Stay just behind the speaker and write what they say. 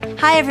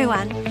Hi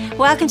everyone,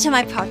 welcome to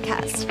my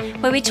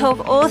podcast where we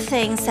talk all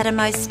things that are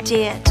most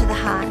dear to the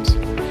heart.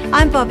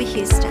 I'm Bobby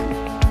Houston,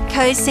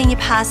 co-senior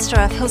pastor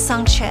of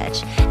Hillsong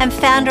Church and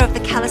founder of the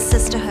Colour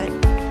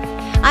Sisterhood.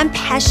 I'm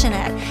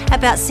passionate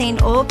about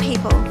seeing all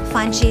people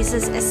find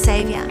Jesus as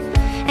Saviour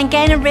and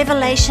gain a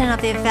revelation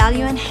of their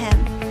value in Him,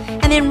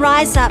 and then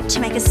rise up to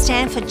make a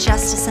stand for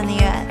justice in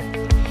the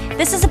earth.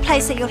 This is a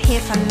place that you'll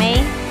hear from me,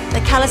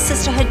 the Colour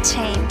Sisterhood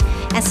team,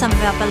 and some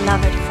of our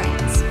beloved friends.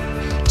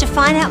 To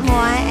find out more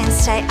and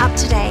stay up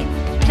to date,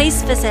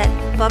 please visit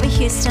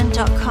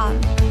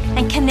bobbyhouston.com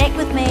and connect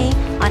with me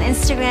on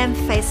Instagram,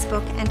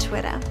 Facebook, and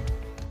Twitter.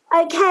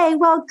 Okay,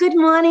 well, good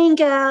morning,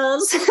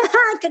 girls.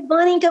 Good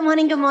morning.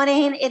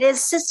 It is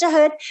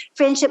Sisterhood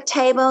Friendship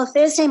Table,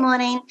 Thursday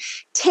morning,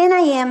 10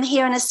 a.m.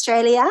 here in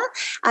Australia.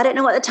 I don't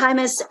know what the time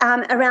is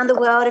around the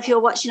world if you're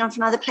watching on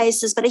from other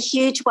places, but a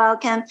huge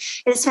welcome.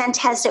 It is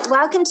fantastic.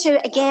 Welcome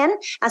to, again,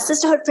 our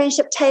Sisterhood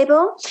Friendship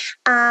Table.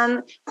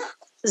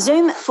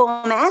 Zoom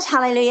format,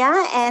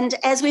 hallelujah. And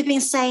as we've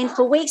been saying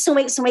for weeks and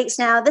weeks and weeks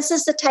now, this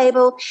is the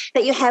table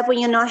that you have when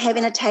you're not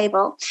having a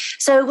table.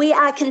 So we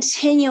are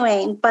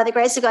continuing, by the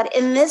grace of God,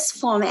 in this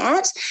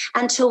format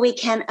until we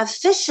can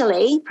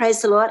officially,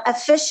 praise the Lord,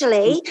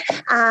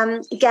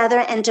 gather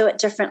and do it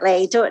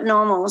differently, do it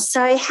normal.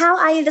 So how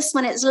are you this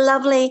morning? It's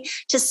lovely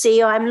to see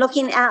you. I'm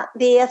looking out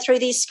there through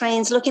these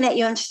screens, looking at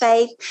you in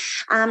faith,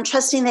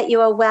 trusting that you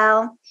are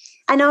well.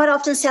 I know it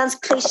often sounds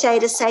cliche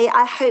to say,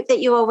 I hope that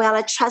you are well.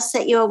 I trust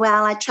that you are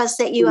well. I trust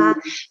that you are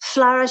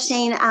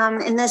flourishing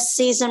in this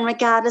season,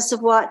 regardless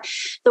of what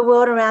the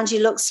world around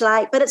you looks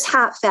like. But it's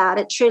heartfelt.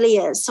 It truly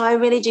is. So I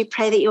really do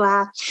pray that you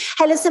are.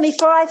 Hey, listen,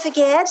 before I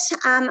forget,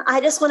 I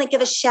just want to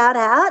give a shout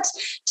out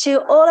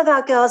to all of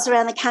our girls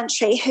around the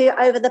country who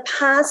over the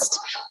past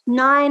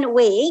 9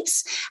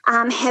 weeks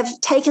have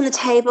taken the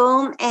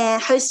table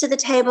and hosted the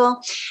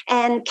table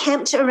and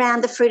camped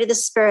around the fruit of the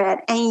Spirit.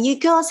 And you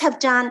girls have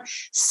done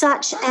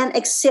such an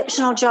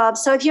exceptional job.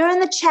 So if you're in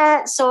the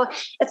chats or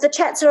if the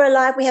chats are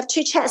alive, we have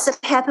 2 chats that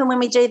happen when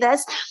we do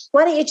this.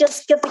 Why don't you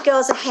just give the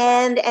girls a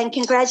hand and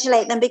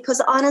congratulate them,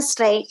 because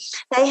honestly,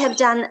 they have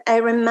done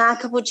a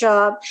remarkable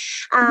job.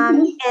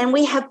 And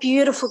we have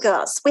beautiful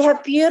girls. We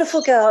have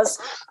beautiful girls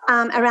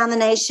around the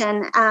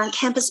nation,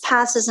 campus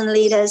pastors and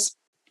leaders.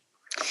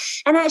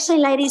 And actually,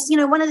 ladies, you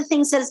know, one of the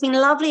things that has been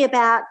lovely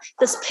about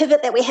this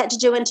pivot that we had to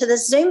do into the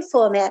Zoom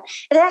format,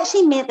 it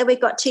actually meant that we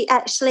got to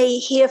actually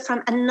hear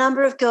from a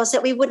number of girls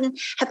that we wouldn't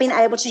have been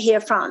able to hear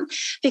from.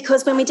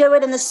 Because when we do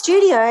it in the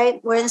studio,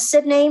 we're in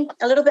Sydney,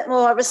 a little bit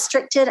more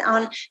restricted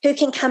on who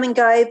can come and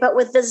go. But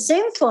with the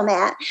Zoom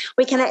format,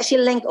 we can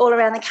actually link all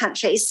around the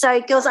country. So,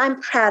 girls, I'm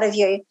proud of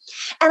you.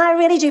 And I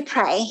really do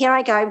pray, here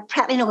I go,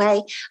 prattling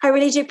away. I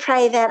really do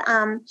pray that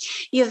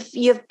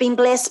you've been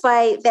blessed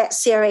by that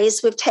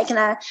series. We've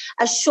taken a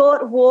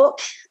short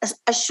walk,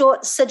 a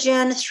short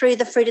sojourn through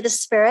the fruit of the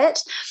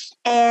Spirit.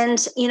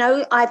 And, you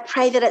know, I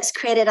pray that it's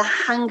created a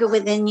hunger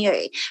within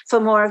you for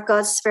more of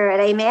God's Spirit.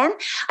 Amen.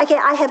 Okay,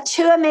 I have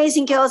 2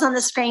 amazing girls on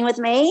the screen with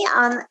me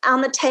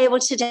on the table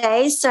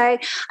today. So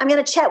I'm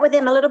going to chat with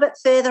them a little bit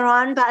further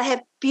on, but I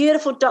have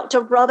beautiful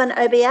Dr. Robin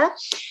Obeah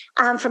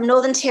from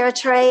Northern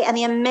Territory and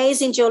the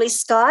amazing Julie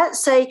Scott.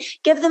 So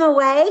give them a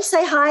wave.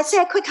 Say hi.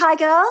 Say a quick hi,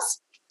 girls.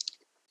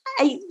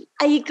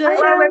 Are you good?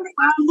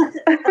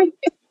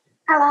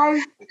 Hello.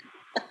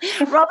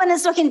 Robin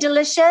is looking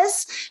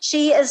delicious.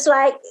 She is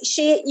like,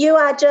 you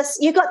got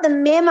the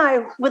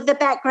memo with the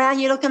background.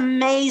 You look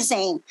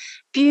amazing,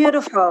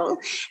 beautiful.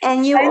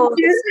 And you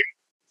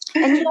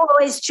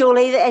always,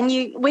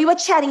 Julie, we were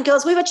chatting,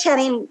 girls,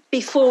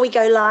 before we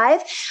go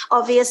live,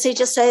 obviously,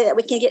 just so that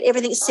we can get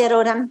everything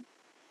settled. And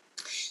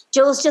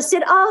Jules just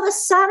said, oh, the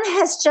sun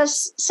has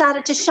just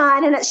started to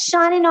shine, and it's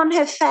shining on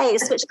her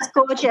face, which is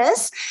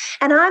gorgeous.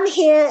 And I'm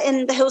here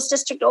in the Hills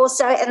District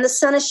also, and the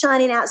sun is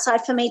shining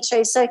outside for me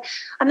too. So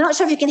I'm not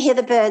sure if you can hear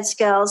the birds,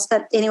 girls,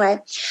 but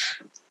anyway.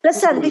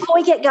 Listen, before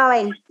we get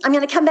going, I'm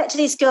going to come back to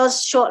these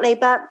girls shortly,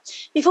 but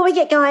before we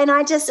get going,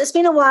 it's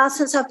been a while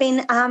since I've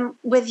been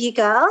with you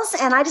girls,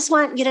 and I just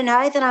want you to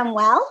know that I'm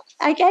well.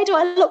 Okay, do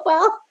I look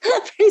well?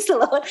 Praise the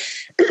Lord.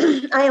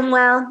 I am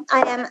well.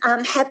 I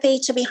am happy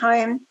to be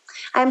home.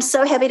 I am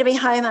so happy to be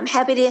home. I'm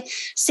happy to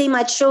see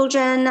my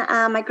children,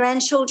 my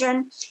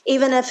grandchildren,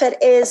 even if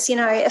it is, you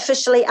know,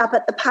 officially up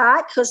at the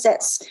park, because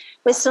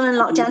we're still in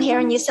lockdown here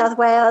in New South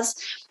Wales.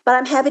 But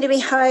I'm happy to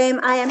be home.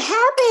 I am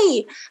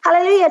happy,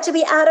 hallelujah, to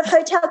be out of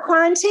hotel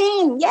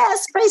quarantine.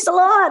 Yes, praise the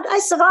Lord, I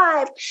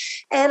survived.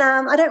 And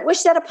I don't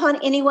wish that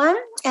upon anyone.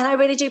 And I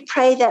really do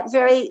pray that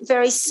very,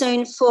 very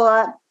soon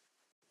for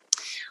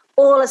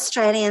all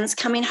Australians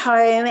coming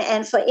home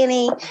and for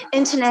any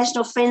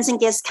international friends and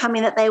guests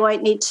coming, that they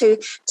won't need to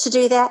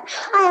do that.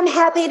 I am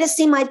happy to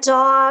see my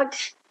dog,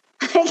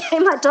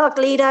 my dog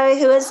Lido,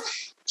 who is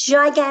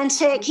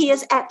gigantic. He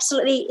is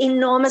absolutely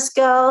enormous,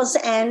 girls.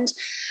 And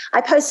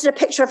I posted a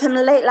picture of him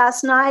late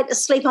last night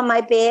asleep on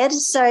my bed.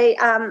 So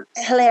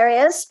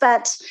hilarious.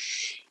 But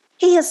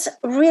he is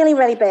really,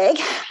 really big.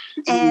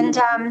 And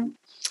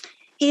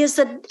he is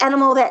the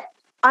animal that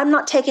I'm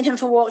not taking him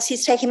for walks.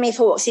 He's taking me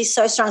for walks. He's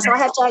so strong. So I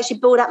have to actually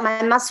build up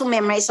my muscle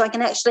memory so I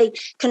can actually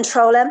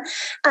control him.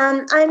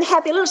 I'm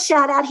happy, a little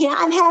shout out here.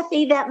 I'm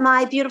happy that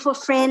my beautiful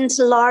friend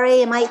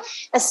Laurie and my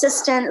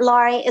assistant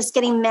Laurie is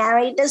getting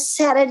married this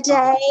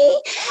Saturday.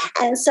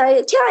 And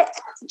so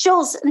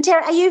Jules and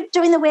Tara, are you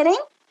doing the wedding?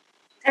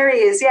 There he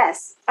is,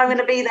 yes. I'm going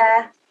to be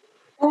there.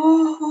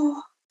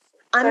 Oh,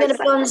 I'm going to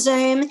be on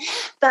Zoom,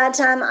 but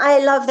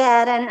I love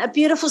that. And a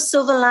beautiful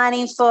silver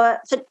lining for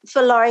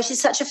Laurie.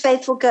 She's such a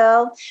faithful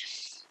girl,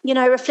 you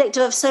know,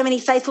 reflective of so many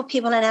faithful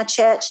people in our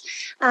church.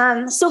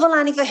 Silver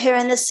lining for her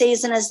in this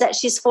season is that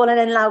she's fallen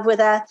in love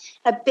with a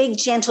big,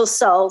 gentle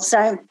soul.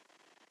 So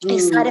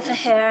excited for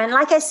her. And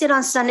like I said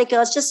on Sunday,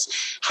 girls,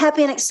 just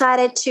happy and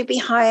excited to be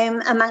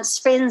home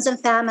amongst friends and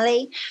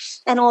family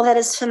and all that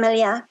is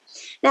familiar.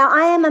 Now,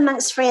 I am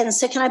amongst friends,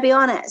 so can I be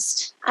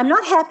honest? I'm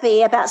not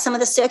happy about some of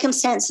the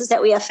circumstances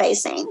that we are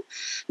facing.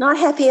 Not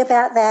happy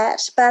about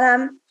that.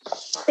 But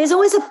there's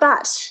always a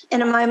but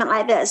in a moment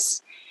like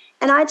this.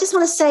 And I just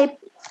want to say,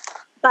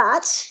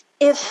 but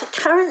if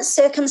current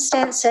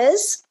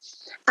circumstances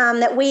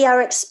that we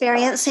are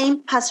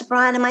experiencing, Pastor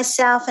Brian and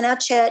myself and our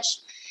church,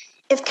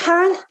 if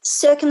current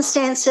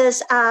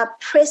circumstances are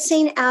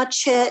pressing our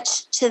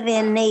church to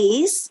their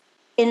knees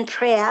in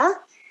prayer,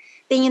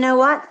 then you know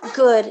what?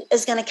 Good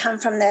is going to come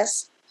from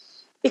this.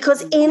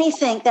 Because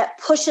anything that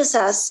pushes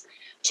us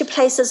to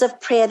places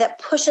of prayer, that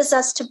pushes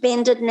us to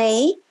bended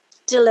knee,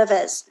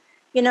 delivers.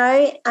 You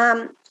know,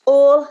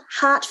 all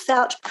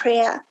heartfelt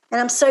prayer. And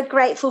I'm so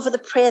grateful for the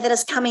prayer that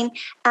is coming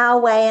our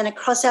way and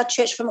across our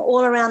church from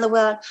all around the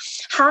world.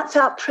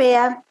 Heartfelt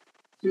prayer,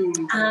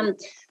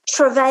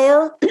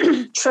 travail,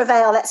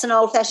 that's an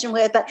old-fashioned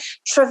word, but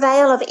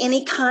travail of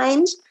any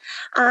kind,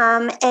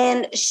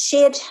 and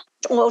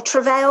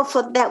travail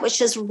for that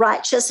which is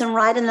righteous and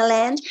right in the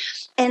land,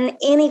 and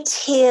any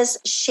tears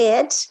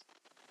shed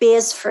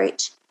bears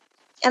fruit.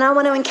 And I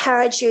want to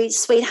encourage you,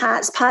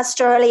 sweethearts,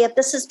 pastorally, if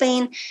this has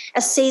been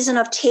a season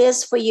of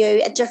tears for you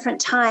at different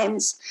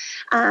times,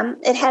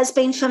 it has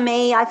been for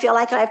me. I feel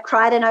like I've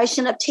cried an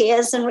ocean of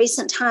tears in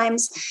recent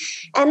times,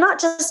 and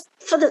not just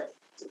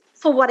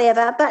for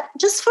whatever, but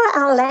just for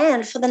our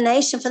land, for the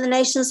nation, for the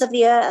nations of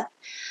the earth.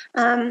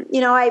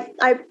 You know,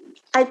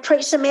 I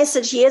preached a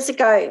message years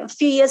ago, a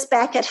few years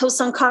back at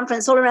Hillsong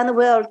Conference all around the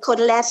world called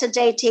Latter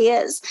Day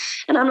Tears.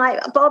 And I'm like,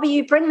 Bobby,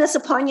 you bring this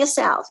upon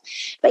yourself.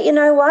 But you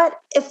know what?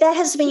 If that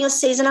has been your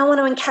season, I want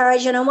to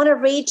encourage you, and I want to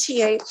read to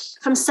you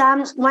from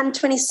Psalm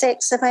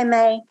 126, if I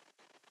may.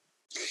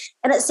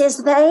 And it says,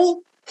 they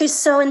who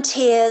sow in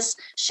tears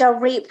shall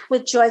reap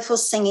with joyful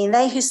singing.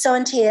 They who sow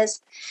in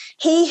tears.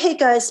 He who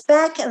goes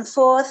back and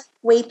forth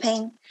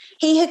weeping.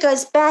 He who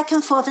goes back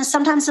and forth. And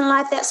sometimes in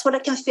life, that's what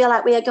it can feel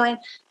like. We are going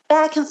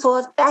back and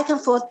forth, back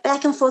and forth,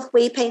 back and forth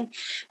weeping.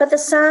 But the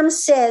Psalm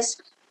says,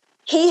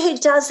 he who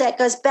does that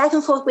goes back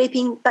and forth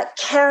weeping, but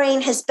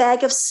carrying his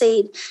bag of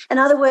seed. In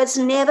other words,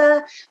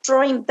 never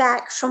drawing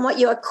back from what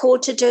you are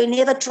called to do,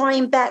 never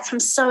drawing back from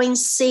sowing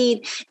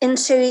seed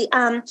into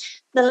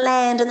the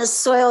land and the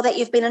soil that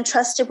you've been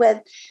entrusted with.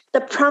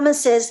 The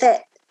promise is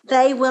that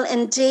they will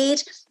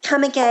indeed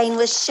come again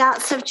with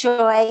shouts of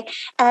joy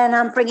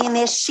and bringing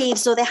their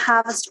sheaves or their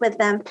harvest with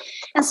them.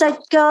 And so,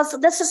 girls,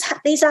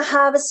 these are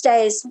harvest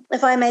days,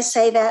 if I may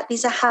say that.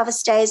 These are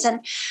harvest days.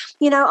 And,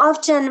 you know,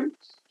 often,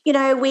 you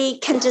know, we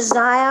can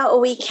desire or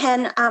we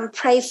can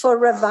pray for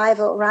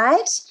revival,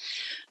 right?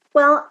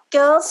 Well,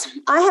 girls,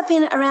 I have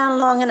been around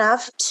long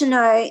enough to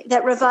know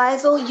that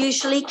revival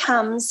usually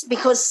comes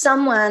because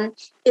someone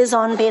is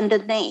on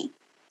bended knee.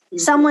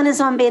 Someone is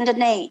on bended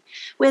knee,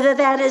 whether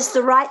that is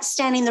the right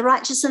standing, the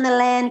righteous in the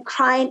land,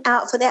 crying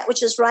out for that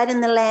which is right in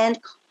the land,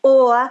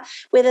 or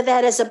whether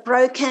that is a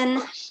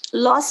broken,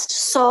 lost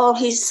soul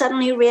who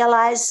suddenly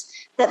realized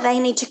that they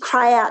need to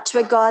cry out to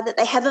a God that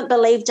they haven't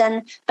believed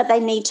in, but they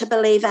need to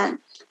believe in.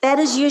 That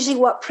is usually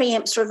what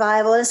preempts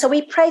revival. And so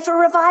we pray for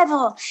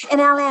revival in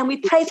our land. We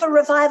pray for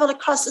revival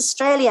across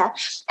Australia.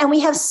 And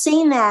we have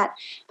seen that.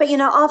 But, you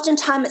know,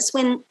 oftentimes it's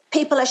when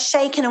people are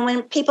shaken and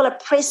when people are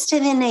pressed to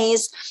their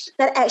knees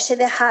that actually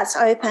their hearts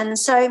open.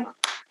 So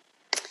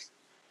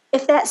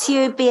if that's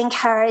you, be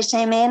encouraged.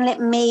 Amen. Let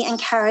me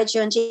encourage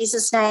you in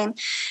Jesus' name.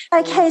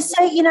 Okay,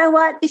 so you know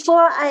what?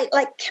 Before I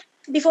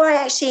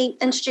actually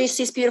introduce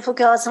these beautiful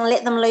girls and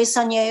let them loose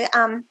on you,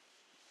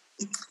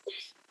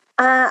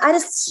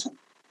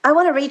 I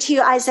want to read to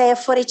you Isaiah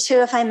 42,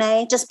 if I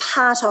may, just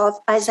part of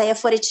Isaiah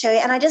 42.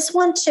 And I just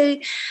want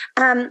to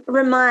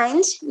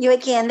remind you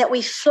again that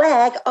we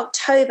flag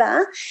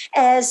October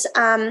as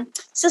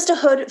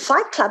Sisterhood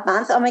Fight Club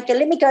Month. Oh my God,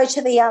 let me go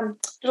to the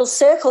little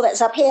circle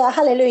that's up here.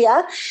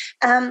 Hallelujah.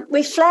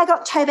 We flag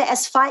October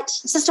as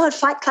Sisterhood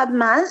Fight Club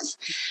Month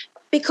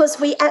because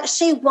we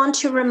actually want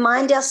to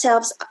remind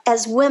ourselves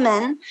as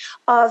women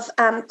of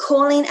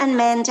calling and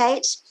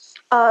mandate,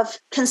 of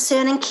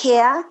concern and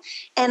care,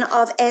 and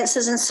of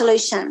answers and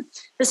solution.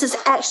 This is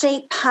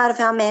actually part of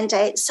our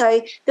mandate.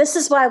 So this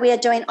is why we are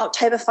doing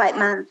October Fight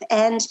Month.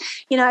 And,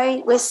 you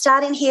know, we're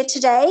starting here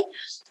today,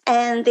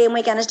 and then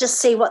we're going to just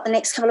see what the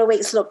next couple of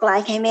weeks look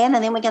like, amen?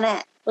 And then we're going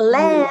to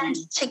land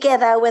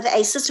together with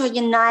a Sisterhood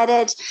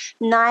United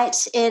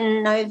night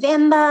in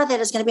November. That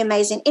is going to be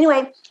amazing.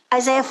 Anyway,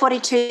 Isaiah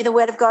 42, the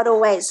word of God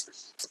always.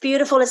 It's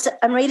beautiful.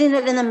 I'm reading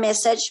it in the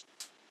Message.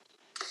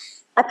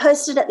 I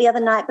posted it the other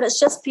night, but it's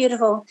just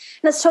beautiful.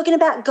 And it's talking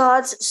about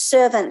God's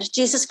servant,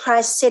 Jesus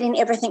Christ, setting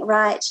everything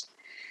right.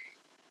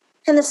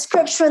 And the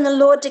scripture, and the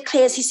Lord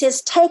declares, he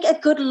says, take a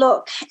good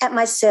look at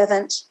my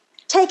servant.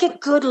 Take a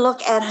good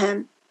look at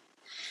him.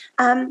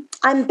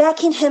 I'm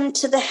backing him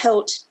to the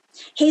hilt.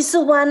 He's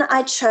the one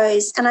I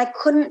chose, and I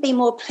couldn't be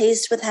more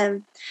pleased with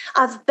him.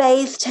 I've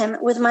bathed him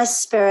with my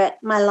spirit,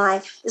 my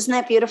life. Isn't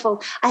that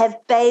beautiful? I have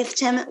bathed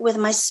him with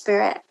my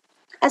spirit.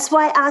 That's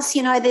why us,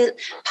 the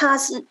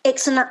past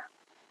X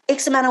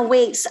amount of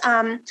weeks,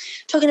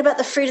 talking about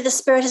the fruit of the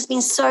Spirit has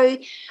been so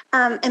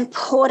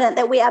important,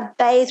 that we are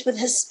bathed with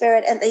his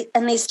spirit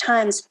in these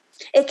times.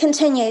 It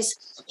continues.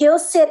 He'll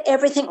set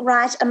everything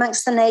right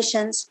amongst the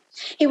nations.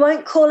 He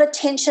won't call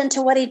attention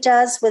to what he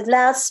does with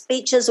loud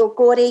speeches or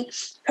gaudy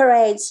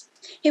parades.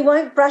 He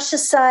won't brush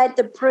aside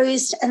the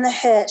bruised and the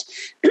hurt,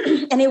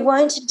 and he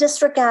won't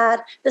disregard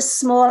the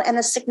small and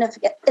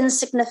the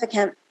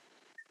insignificant.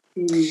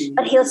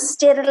 But he'll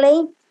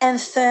steadily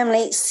and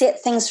firmly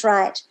set things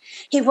right.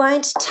 He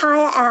won't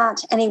tire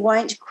out, and he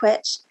won't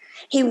quit.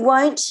 He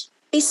won't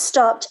be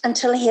stopped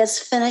until he has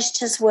finished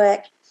his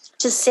work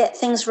to set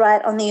things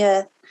right on the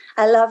earth.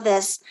 I love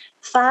this.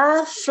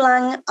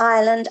 Far-flung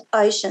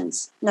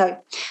ocean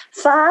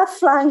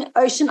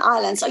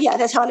islands. Oh, yeah,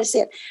 that's how I say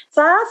it.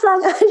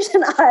 Far-flung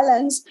ocean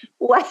islands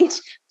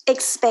wait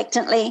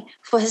expectantly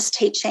for his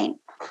teaching.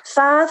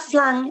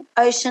 Far-flung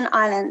ocean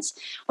islands.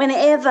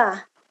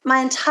 My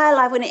entire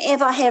life,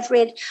 whenever I have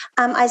read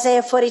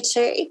Isaiah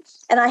 42,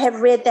 and I have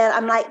read that,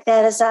 I'm like,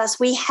 that is us.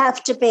 We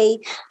have to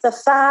be the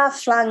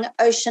far-flung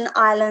ocean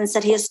islands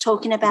that he is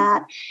talking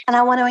about. And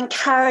I want to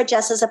encourage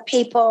us as a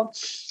people,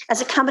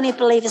 as a company of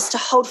believers, to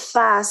hold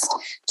fast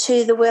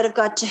to the word of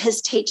God, to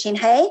his teaching,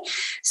 hey?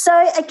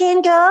 So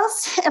again,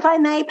 girls, if I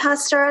may,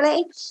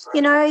 pastorally,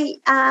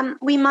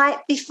 we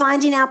might be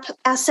finding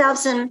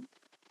ourselves in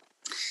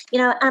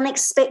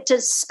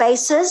unexpected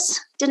spaces.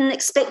 Didn't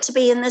expect to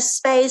be in this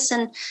space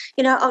in,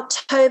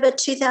 October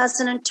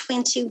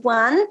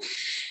 2021.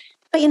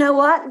 But you know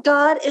what?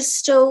 God is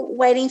still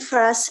waiting for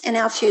us in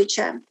our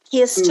future.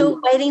 He is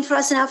still waiting for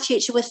us in our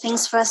future with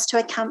things for us to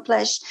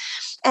accomplish.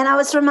 And I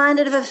was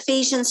reminded of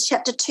Ephesians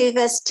chapter 2,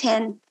 verse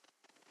 10.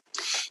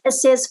 It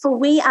says, for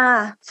we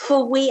are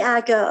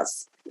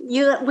girls.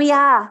 We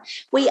are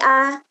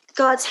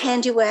God's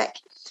handiwork,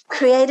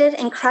 created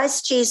in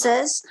Christ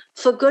Jesus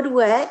for good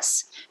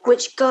works,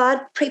 which God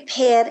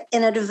prepared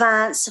in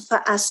advance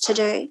for us to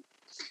do.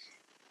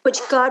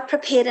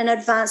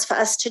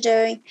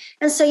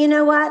 And so you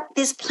know what?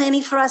 There's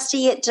plenty for us to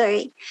yet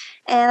do.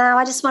 And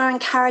I just want to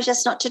encourage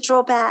us not to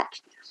draw back.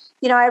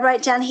 I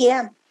wrote down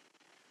here,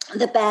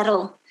 the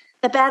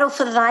battle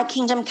for thy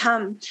kingdom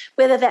come.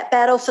 Whether that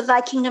battle for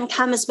thy kingdom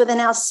come is within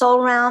our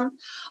soul realm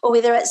or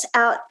whether it's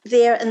out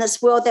there in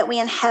this world that we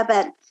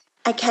inhabit,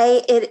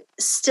 okay, it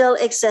still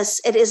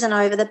exists. It isn't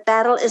over. The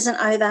battle isn't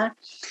over.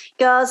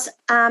 Girls,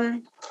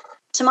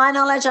 to my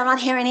knowledge, I'm not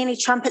hearing any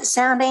trumpets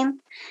sounding,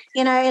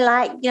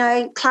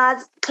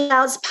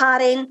 clouds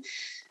parting,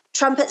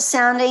 trumpets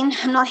sounding.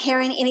 I'm not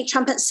hearing any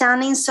trumpets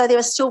sounding, so there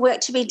is still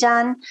work to be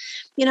done.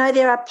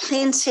 There are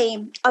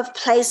plenty of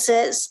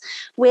places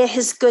where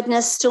his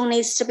goodness still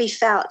needs to be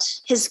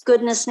felt. His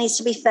goodness needs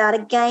to be felt,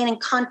 again, in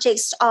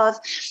context of,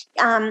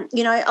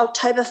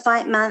 October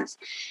Fight Month.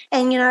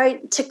 And,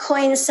 to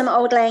coin some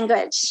old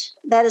language,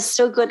 that is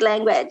still good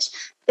language.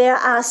 There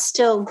are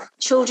still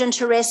children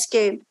to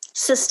rescue,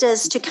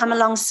 sisters to come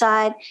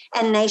alongside,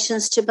 and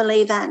nations to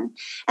believe in.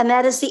 And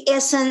that is the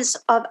essence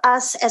of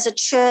us as a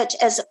church,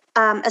 as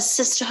a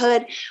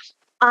sisterhood.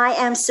 I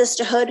am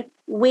sisterhood.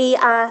 We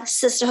are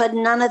sisterhood.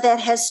 None of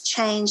that has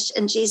changed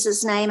in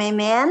Jesus' name.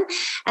 Amen.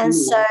 And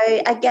so,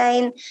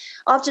 again,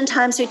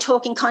 oftentimes we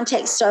talk in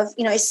context of,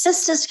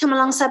 sisters to come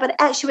alongside, but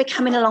actually we're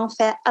coming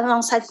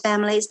alongside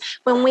families.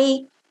 When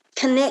we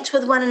connect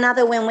with one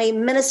another, when we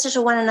minister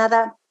to one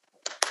another,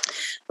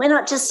 we're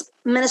not just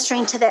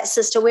ministering to that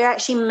sister, we're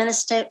actually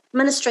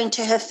ministering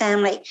to her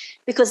family,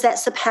 because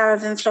that's the power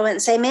of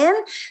influence. Amen.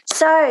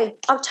 So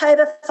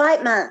October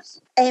Fight Month.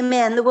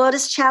 Amen. The world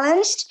is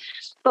challenged,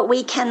 but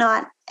we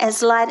cannot,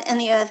 as light in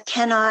the earth,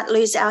 cannot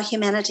lose our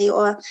humanity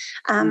or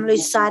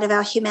lose sight of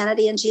our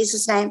humanity in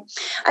Jesus' name.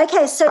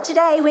 Okay, so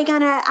today we're going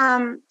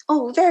to,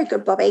 very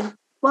good, Bobby.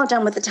 Well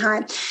done with the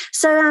time.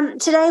 So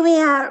today we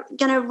are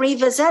going to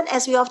revisit,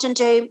 as we often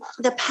do,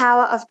 the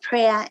power of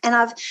prayer. And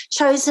I've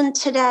chosen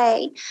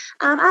today,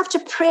 after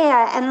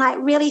prayer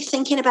and really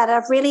thinking about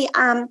it,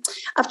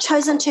 I've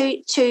chosen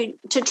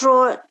to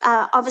draw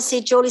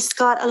obviously Julie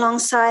Scott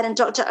alongside and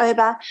Dr.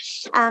 Oba,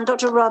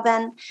 Dr.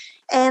 Robin.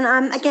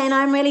 And again,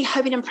 I'm really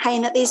hoping and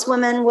praying that these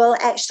women will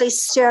actually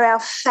stir our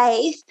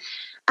faith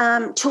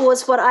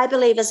towards what I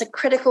believe is a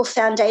critical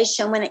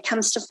foundation when it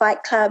comes to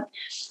Fight Club.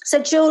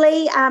 So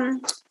Julie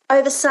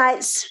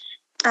oversights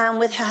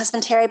with her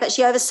husband Terry, but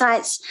she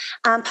oversights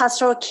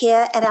pastoral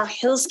care at our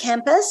Hills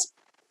campus.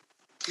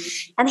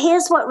 And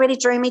here's what really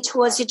drew me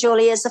towards you,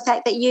 Julie, is the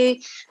fact that you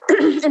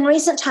in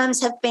recent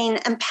times have been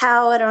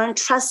empowered or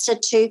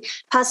entrusted to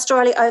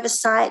pastorally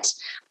oversight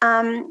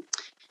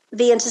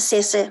the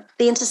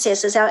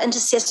intercessors, our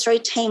intercessory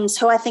teams,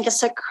 who I think are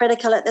so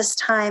critical at this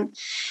time.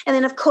 And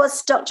then, of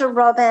course, Dr.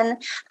 Robin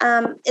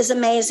is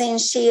amazing.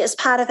 She is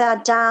part of our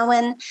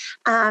Darwin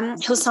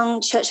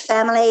Hillsong Church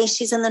family.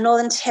 She's in the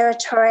Northern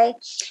Territory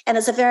and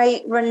is a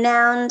very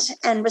renowned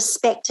and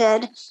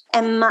respected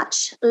and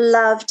much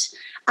loved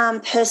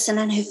person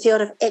in her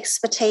field of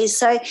expertise.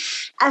 So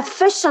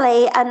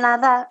officially,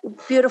 another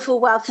beautiful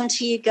welcome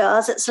to you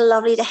girls. It's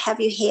lovely to have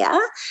you here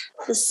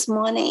this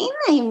morning.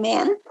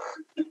 Amen.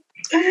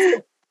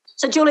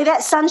 So, Julie,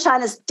 that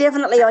sunshine is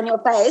definitely on your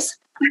face.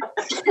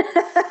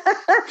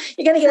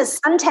 You're going to get a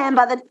suntan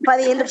by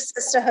the end of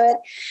sisterhood.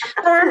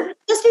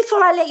 Just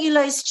before I let you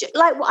loose,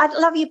 I'd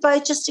love you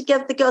both just to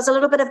give the girls a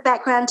little bit of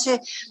background to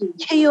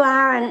who you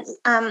are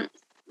and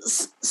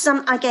some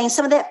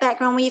of that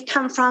background, where you've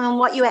come from and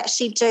what you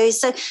actually do.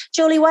 So,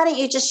 Julie, why don't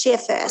you just share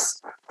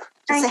first?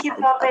 Thank you,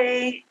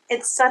 Bobby.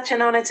 It's such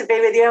an honour to be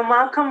with you, and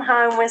welcome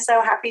home. We're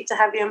so happy to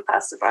have you and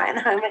Pastor Brian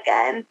home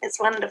again.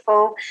 It's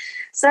wonderful.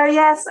 So,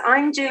 yes,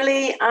 I'm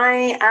Julie.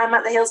 I am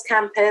at the Hills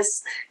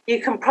campus. You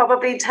can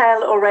probably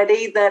tell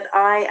already that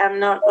I am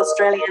not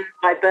Australian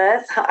by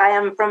birth. I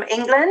am from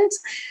England,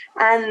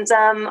 and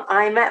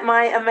I met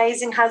my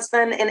amazing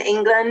husband in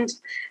England.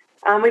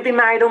 We've been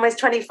married almost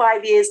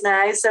 25 years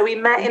now. So we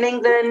met in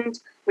England.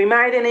 We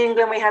married in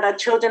England. We had our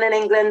children in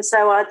England.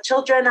 So our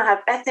children, I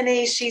have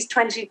Bethany, she's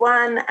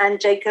 21, and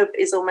Jacob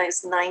is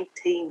almost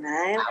 19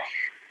 now.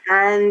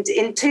 And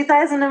in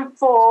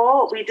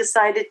 2004, we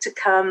decided to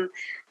come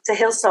to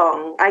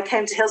Hillsong. I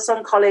came to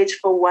Hillsong College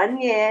for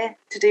 1 year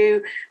to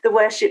do the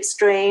worship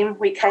stream.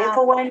 We came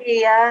for 1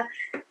 year.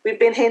 We've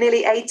been here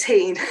nearly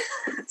 18.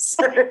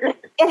 So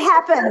it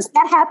happens.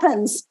 That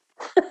happens.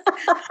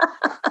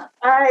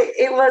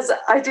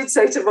 I did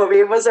say to Bobby,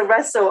 it was a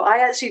wrestle. I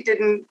actually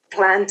didn't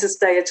plan to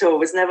stay at all. It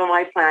was never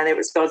my plan. It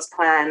was God's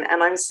plan.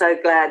 And I'm so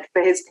glad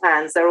for his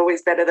plans. They're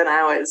always better than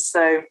ours.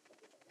 So,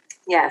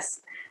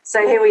 yes.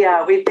 So here we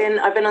are. I've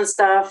been on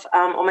staff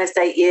almost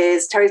 8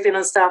 years. Terry's been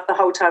on staff the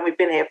whole time we've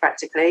been here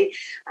practically.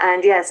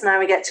 And yes, now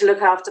we get to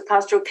look after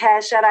pastoral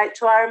care. Shout out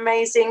to our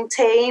amazing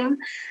team.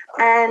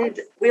 And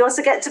we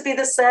also get to be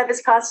the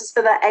service pastors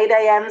for the 8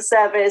 a.m.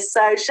 service.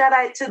 So shout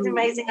out to the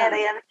amazing 8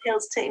 a.m.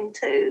 Hills team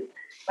too.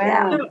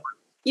 Wow. Yeah.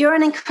 You're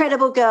an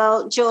incredible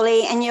girl,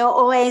 Julie, and you're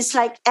always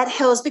like at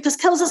Hills, because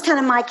Hills is kind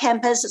of my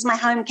campus. It's my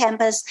home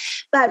campus.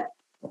 But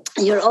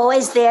you're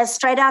always there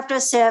straight after a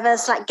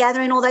service, like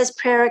gathering all those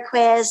prayer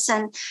requests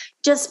and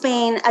just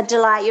being a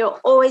delight. You're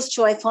always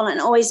joyful and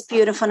always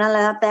beautiful, and I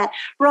love that.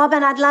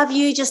 Robin, I'd love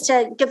you just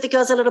to give the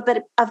girls a little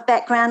bit of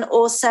background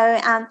also.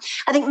 I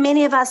think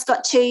many of us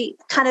got to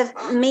kind of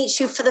meet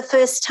you for the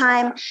first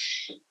time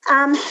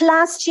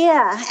last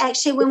year,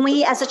 actually, when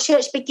we as a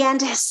church began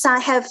to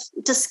have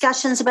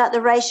discussions about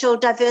the racial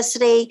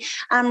diversity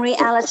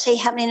reality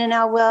happening in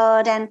our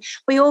world, and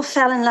we all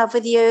fell in love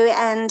with you.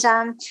 And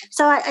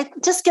so I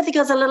just give the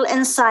girls a little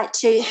insight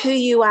to who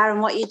you are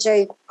and what you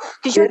do,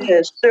 because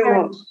you're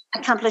an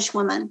accomplished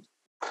woman.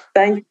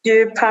 Thank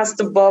you,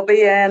 Pastor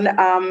Bobby, and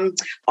I'm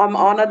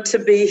honoured to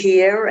be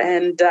here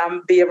and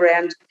be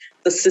around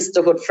the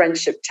Sisterhood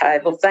Friendship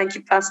Table. Thank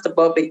you, Pastor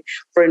Bobby,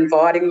 for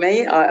inviting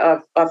me. I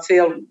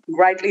feel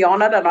greatly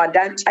honoured, and I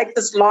don't take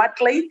this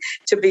lightly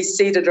to be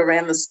seated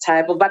around this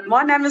table. But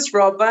my name is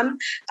Robin.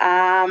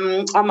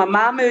 I'm a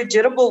Mamu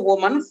Jitterbal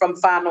woman from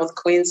far north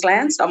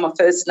Queensland, so I'm a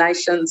First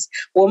Nations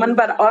woman,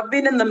 but I've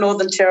been in the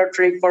Northern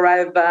Territory for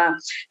over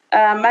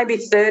maybe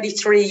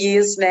 33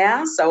 years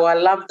now, so I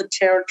love the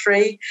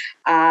Territory.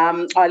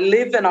 I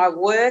live and I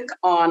work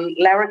on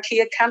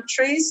Larrakia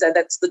country, so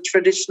that's the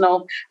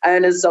traditional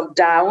owners of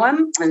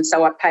Darwin, and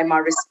so I pay my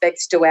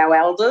respects to our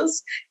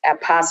elders, our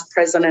past,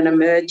 present and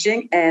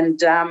emerging.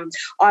 And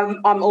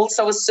I'm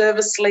also a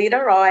service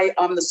leader.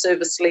 I'm the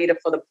service leader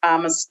for the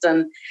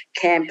Palmerston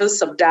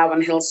campus of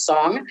Darwin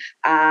Hillsong,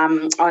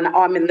 and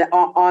I'm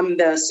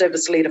the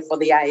service leader for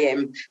the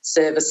AM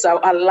service. So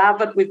I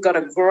love it. We've got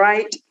a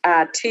great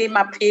team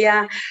up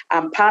here.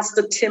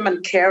 Pastor Tim and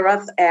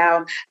Kerith,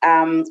 our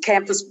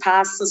campus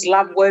pastors,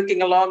 love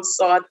working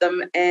alongside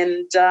them.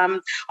 And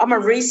I'm a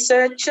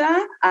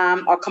researcher.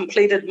 I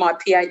completed my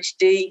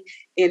PhD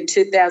in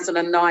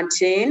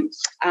 2019,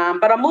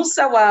 but I'm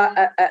also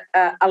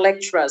a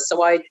lecturer,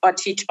 so I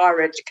teach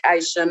higher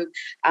education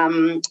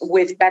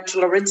with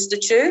Batchelor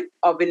Institute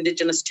of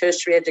Indigenous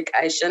Tertiary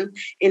Education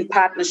in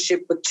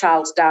partnership with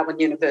Charles Darwin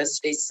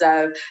University.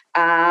 So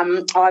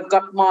I've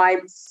got my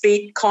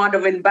feet kind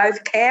of in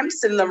both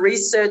camps, in the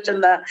research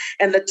and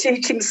the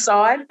teaching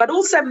side, but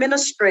also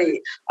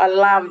ministry. I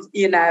love,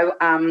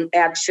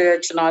 our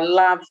church, and I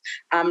love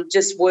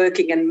just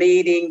working and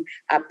meeting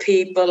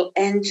people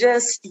and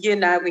just,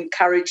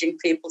 encouraging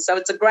people. So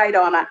it's a great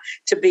honour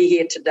to be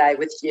here today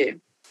with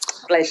you.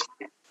 Bless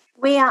you.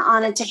 We are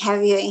honoured to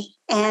have you.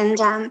 And,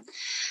 I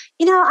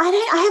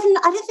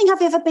don't think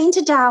I've ever been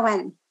to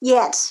Darwin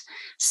yet.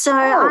 So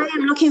I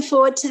am looking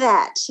forward to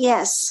that.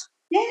 Yes.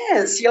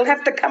 Yes, you'll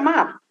have to come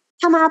up.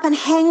 Come up and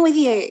hang with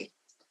you.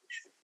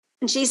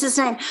 In Jesus'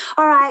 name.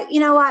 All right.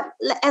 You know what?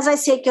 As I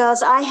said,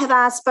 girls, I have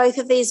asked both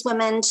of these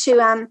women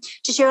to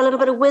share a little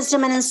bit of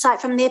wisdom and insight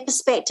from their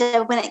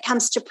perspective when it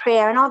comes to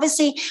prayer. And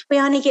obviously, we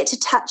only get to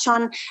touch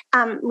on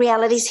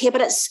realities here, but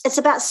it's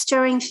about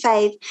stirring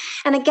faith.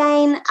 And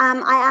again,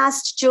 I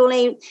asked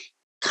Julie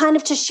kind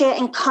of to share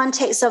in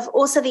context of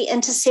also the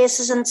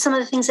intercessors and some of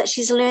the things that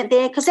she's learned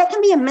there, because that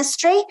can be a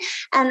mystery,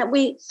 and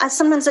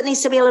sometimes it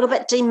needs to be a little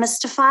bit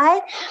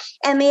demystified.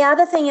 And the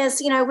other thing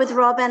is, with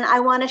Robin, I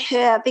wanted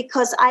her,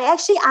 because I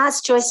actually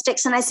asked Joyce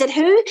Dixon, I said,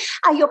 who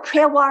are your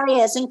prayer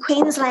warriors in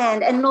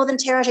Queensland and Northern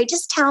Territory?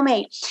 Just tell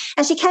me.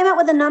 And she came up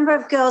with a number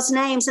of girls'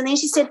 names, and then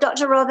she said,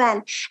 Dr.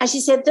 Robin, and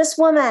she said, this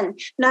woman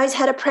knows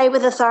how to pray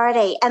with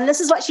authority. And this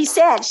is what she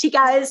said. She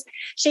goes,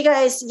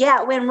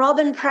 yeah, when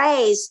Robin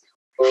prays,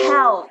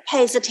 hell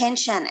pays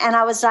attention. And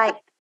I was like,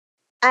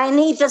 I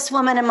need this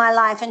woman in my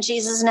life in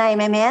Jesus' name,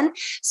 amen.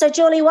 So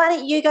Julie, why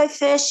don't you go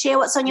first, share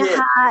what's on your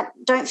heart,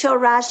 don't feel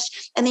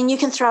rushed, and then you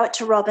can throw it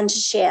to Robin to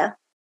share.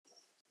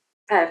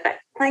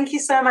 Perfect. Thank you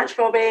so much,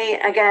 Bobby.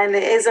 Again,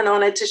 it is an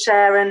honor to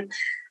share, and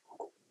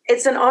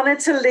it's an honor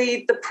to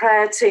lead the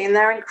prayer team.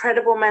 They're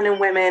incredible men and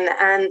women,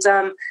 and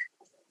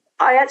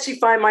I actually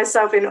find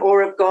myself in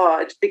awe of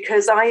God,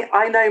 because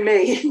I know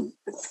me.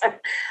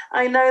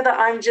 I know that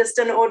I'm just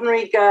an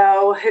ordinary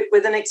girl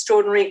with an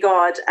extraordinary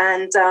God.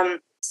 And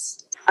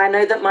I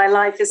know that my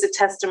life is a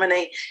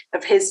testimony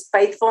of his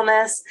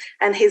faithfulness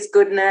and his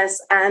goodness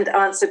and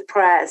answered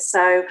prayers.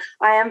 So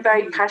I am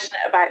very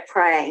passionate about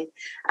praying.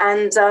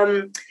 And,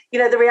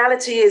 the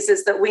reality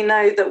is that we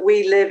know that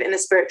we live in a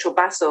spiritual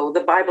battle.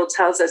 The Bible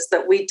tells us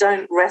that we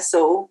don't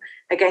wrestle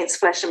against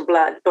flesh and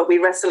blood, but we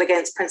wrestle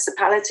against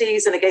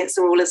principalities and against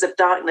the rulers of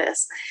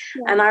darkness.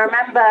 Yeah. And I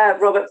remember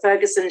Robert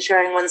Ferguson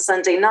sharing one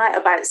Sunday night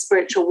about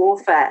spiritual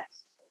warfare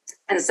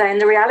and saying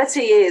the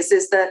reality is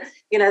that,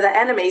 the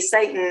enemy,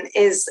 Satan,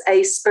 is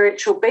a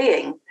spiritual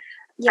being.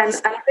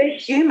 Yes. And we're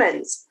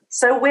humans.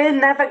 So we're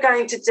never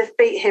going to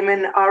defeat him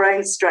in our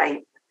own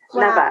strength.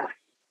 Wow. Never.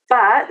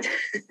 But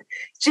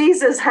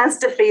Jesus has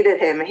defeated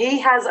him.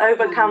 He has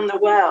overcome the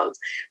world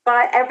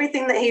by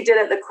everything that he did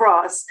at the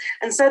cross.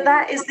 And so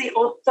that is the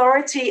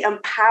authority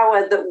and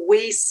power that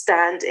we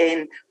stand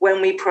in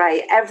when we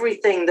pray.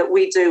 Everything that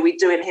we do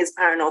in his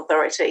power and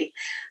authority.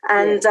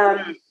 And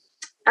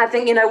I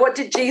think, what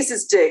did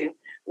Jesus do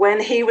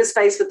when he was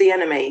faced with the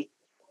enemy?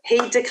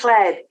 He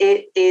declared,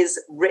 it is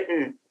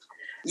written.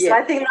 Yeah. So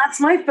I think that's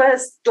my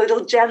first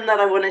little gem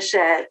that I want to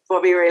share,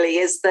 Bobby, really,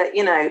 is that,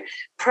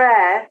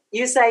 prayer,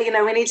 you say,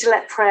 we need to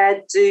let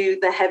prayer do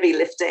the heavy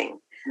lifting,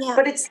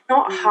 but it's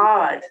not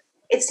hard.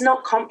 It's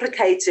not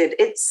complicated.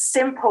 It's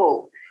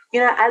simple.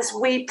 As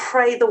we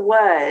pray the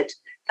word,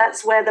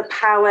 that's where the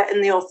power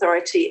and the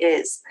authority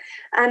is.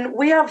 And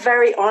we are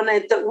very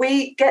honored that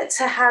we get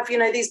to have,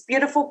 these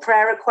beautiful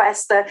prayer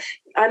requests that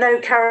I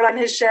know Caroline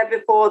has shared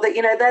before, that,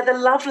 they're the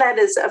love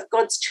letters of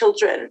God's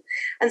children.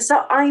 And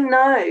so I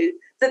know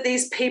that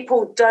these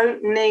people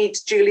don't need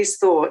Julie's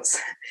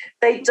thoughts.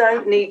 They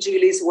don't need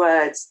Julie's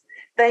words.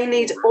 They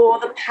need all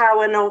the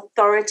power and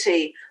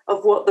authority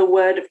of what the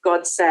word of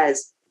God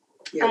says.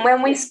 Yeah. And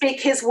when we speak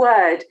his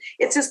word,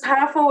 it's as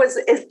powerful as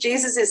if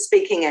Jesus is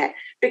speaking it,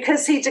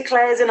 because he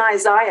declares in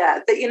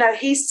Isaiah that,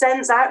 he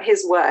sends out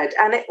his word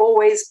and it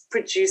always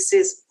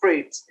produces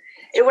fruit.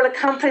 It will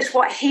accomplish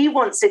what he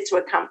wants it to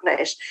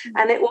accomplish,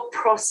 and it will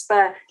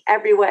prosper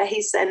everywhere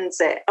he sends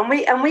it. And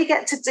we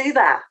get to do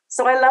that.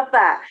 So I love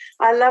that.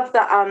 I love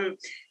that.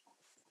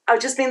 I've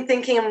just been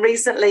thinking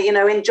recently,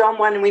 in John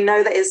 1, we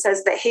know that it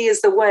says that he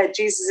is the word,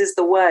 Jesus is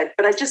the word.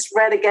 But I just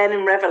read again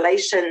in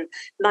Revelation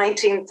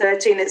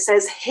 19:13, it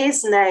says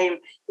his name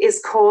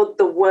is called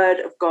the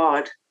Word of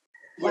God.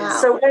 Wow.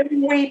 So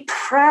when we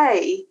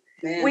pray,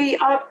 we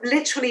are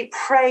literally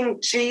praying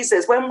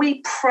Jesus. When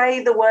we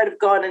pray the word of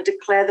God and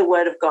declare the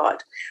word of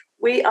God,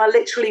 we are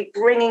literally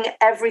bringing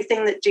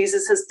everything that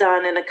Jesus has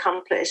done and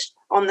accomplished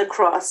on the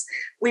cross.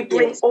 We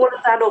bring all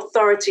of that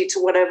authority to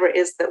whatever it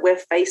is that we're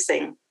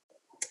facing.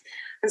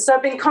 And so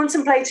I've been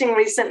contemplating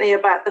recently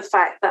about the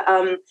fact that,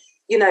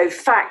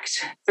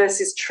 fact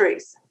versus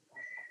truth.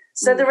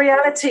 So the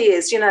reality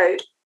is,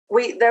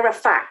 there are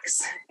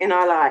facts in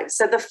our lives.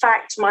 So the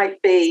fact might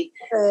be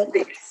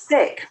being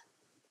sick.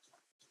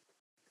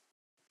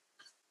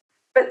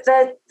 But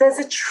there's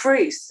a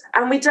truth,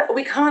 and we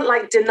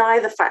can't deny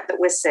the fact that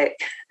we're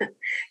sick,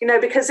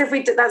 because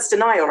if that's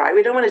denial, right?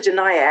 We don't want to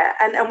deny it,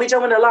 and we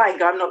don't want to lie and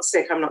go, I'm not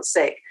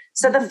sick.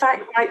 So the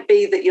fact might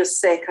be that you're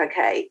sick,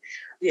 okay?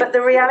 Yeah. But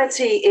the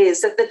reality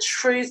is that the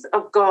truth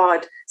of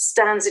God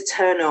stands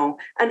eternal,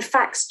 and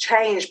facts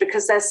change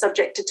because they're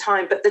subject to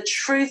time. But the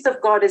truth of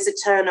God is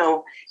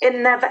eternal. It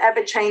never,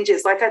 ever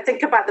changes. I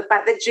think about the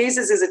fact that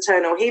Jesus is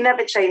eternal. He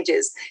never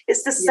changes.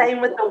 It's the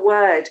same with the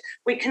word.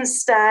 We can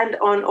stand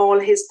on all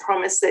his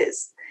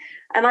promises.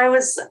 And I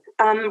was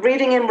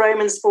reading in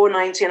Romans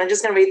 4:19. I'm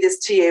just going to read this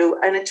to you.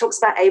 And it talks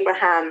about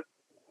Abraham.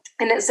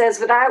 And it says,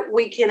 without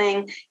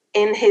weakening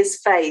in his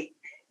faith,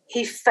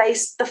 he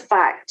faced the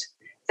fact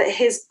that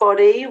his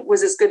body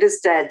was as good as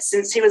dead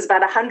since he was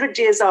about 100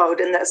 years old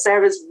and that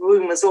Sarah's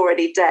womb was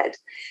already dead.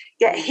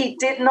 Yet he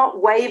did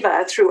not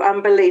waver through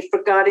unbelief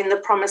regarding the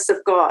promise of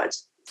God.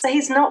 So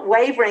he's not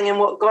wavering in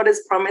what God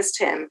has promised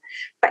him,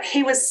 but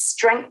he was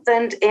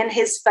strengthened in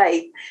his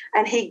faith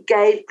and he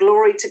gave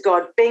glory to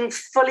God, being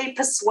fully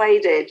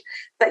persuaded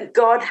that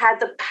God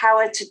had the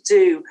power to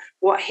do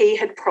what he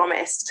had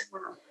promised.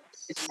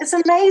 It's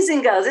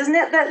amazing, girls, isn't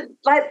it?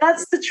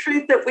 That's the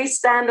truth that we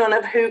stand on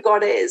of who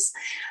God is.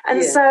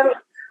 And so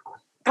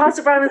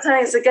Pastor Brian was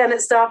telling us again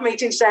at staff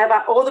meeting today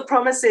about all the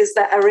promises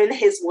that are in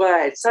his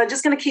word. So I'm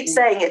just going to keep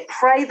saying it.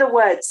 Pray the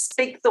word,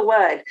 speak the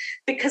word,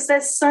 because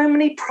there's so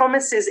many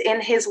promises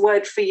in his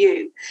word for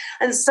you.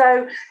 And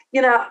so,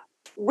 you know,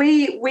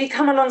 we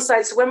come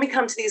alongside. So when we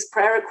come to these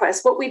prayer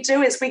requests, what we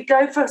do is we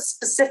go for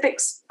specific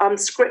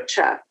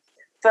scripture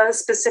for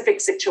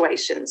specific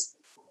situations.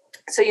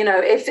 So, you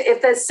know,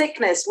 if there's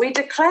sickness, we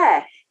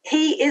declare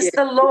he is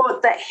the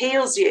Lord that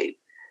heals you.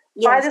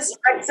 Yes. By the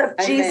stripes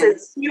of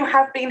Jesus, you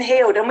have been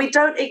healed. And we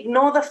don't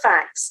ignore the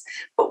facts,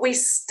 but we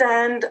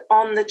stand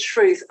on the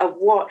truth of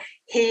what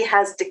he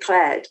has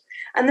declared.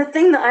 And the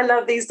thing that I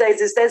love these days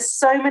is there's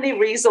so many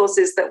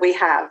resources that we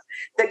have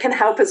that can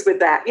help us with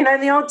that. You know,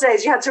 in the old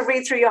days, you had to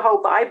read through your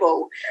whole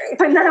Bible.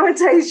 But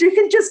nowadays, you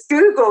can just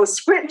Google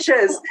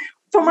scriptures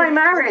for my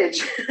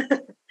marriage.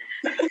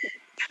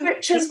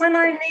 Scriptures when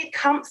I need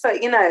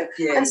comfort, you know.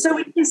 Yeah. And so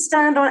we can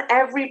stand on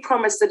every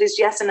promise that is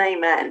yes and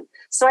amen.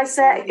 So I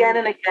say it again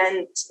and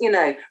again, you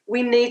know,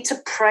 we need to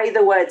pray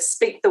the word,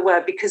 speak the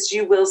word, because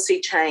you will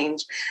see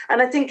change. And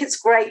I think it's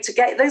great to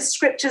get those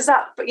scriptures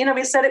up. But, you know,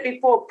 we said it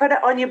before, put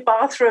it on your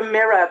bathroom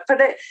mirror, put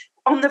it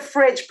on the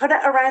fridge, put it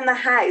around the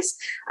house,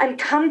 and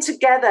come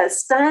together,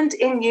 stand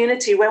in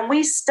unity. When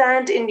we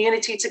stand in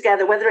unity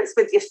together, whether it's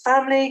with your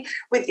family,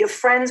 with your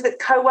friends, with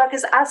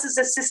co-workers, us as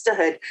a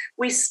sisterhood,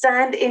 we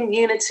stand in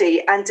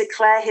unity and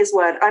declare his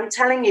word. I'm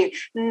telling you,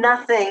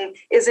 nothing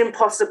is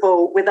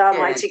impossible with our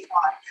mighty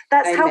God.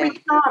 That's how we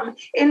come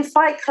in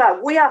Fight Club.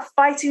 We are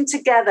fighting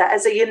together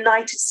as a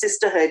united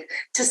sisterhood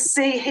to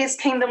see his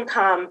kingdom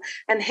come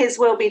and his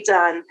will be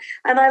done.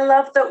 And I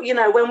love that, you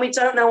know, when we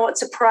don't know what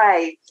to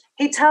pray,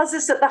 he tells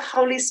us that the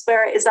Holy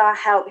Spirit is our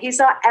help. He's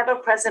our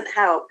ever-present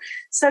help.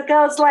 So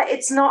girls, like,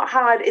 it's not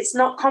hard. It's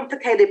not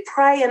complicated.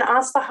 Pray and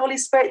ask the Holy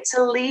Spirit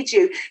to lead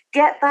you.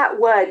 Get that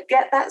word,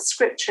 get that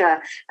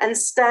scripture, and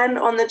stand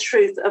on the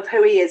truth of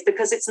who he is,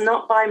 because it's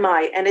not by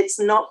might and it's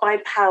not by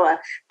power,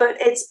 but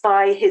it's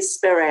by his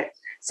Spirit.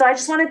 So I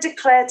just want to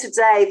declare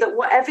today that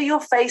whatever you're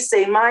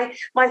facing, my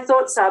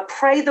thoughts are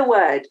pray the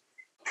word,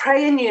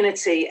 pray in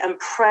unity, and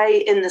pray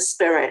in the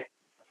Spirit.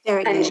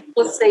 And you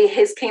will see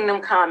his kingdom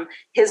come,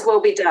 his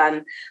will be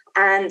done.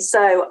 And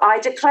so I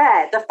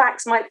declare, the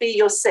facts might be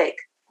you're sick.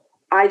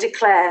 I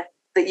declare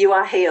that you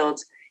are healed.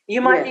 You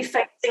might be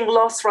facing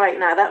loss right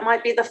now. That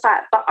might be the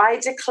fact. But I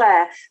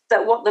declare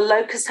that what the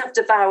locusts have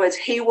devoured,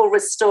 he will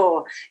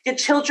restore. Your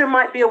children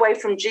might be away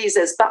from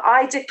Jesus, but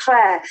I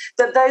declare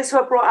that those who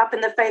are brought up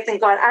in the faith in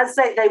God, as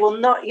they will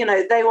not, you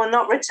know, they will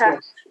not return.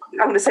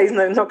 I'm going to say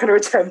no, I'm not going to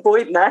return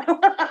Boyd now.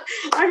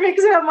 I'm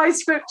mixing up my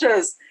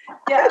scriptures.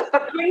 Yeah,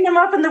 but bring them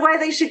up in the way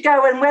they should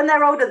go. And when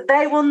they're older,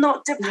 they will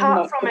not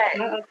depart from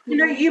it. You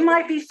know, you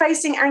might be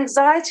facing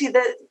anxiety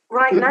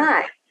right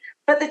now.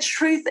 But the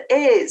truth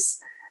is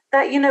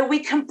that, you know, we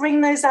can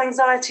bring those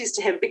anxieties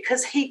to him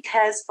because he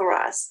cares for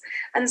us.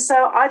 And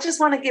so I just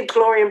want to give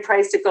glory and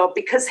praise to God,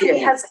 because he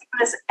has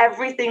given us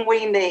everything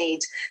we need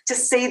to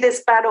see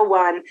this battle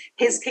won,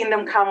 his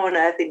kingdom come on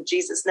earth, in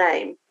Jesus'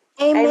 name.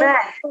 Amen.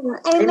 Amen.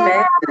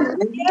 Amen.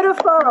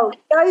 Beautiful.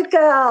 Go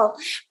girl.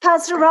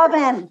 Pastor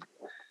Robin.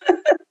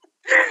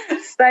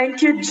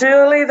 Thank you,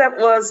 Julie. That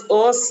was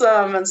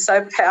awesome and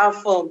so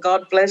powerful.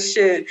 God bless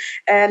you.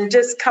 And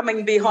just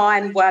coming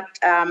behind what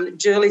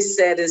Julie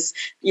said is,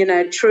 you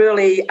know,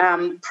 truly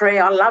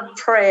prayer. I love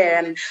prayer,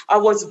 and I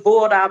was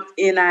brought up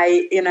in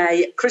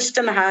a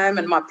Christian home,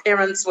 and my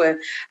parents were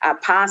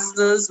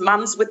pastors.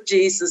 Mum's with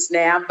Jesus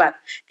now, but,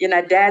 you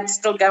know, Dad's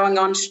still going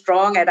on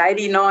strong at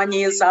 89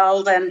 years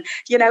old. And,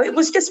 you know, it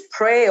was just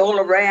prayer all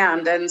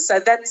around. And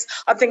so that's,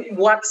 I think,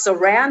 what's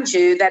around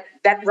you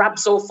that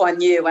rubs off on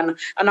you. And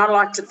I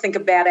like to think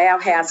about our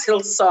house,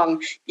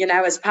 Hillsong, you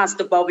know, as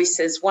Pastor Bobby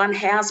says, one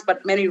house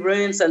but many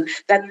rooms, and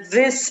that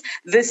this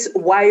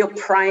way of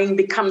praying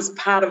becomes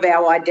part of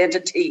our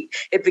identity.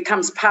 It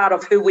becomes part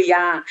of who we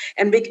are,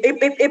 and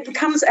it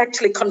becomes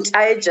actually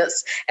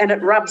contagious, and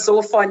it rubs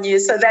off on you,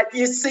 so that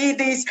you see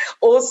these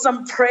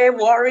awesome prayer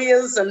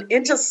warriors and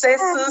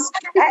intercessors.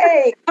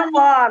 Hey, come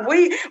on,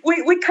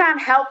 we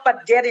can't help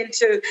but get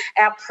into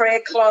our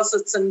prayer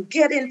closets and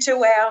get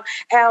into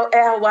our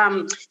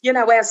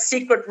our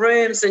secret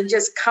rooms and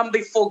just come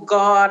before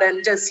God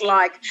and just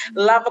like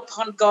love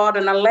upon God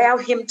and allow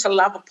him to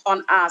love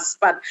upon us.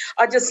 But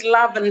I just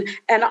love and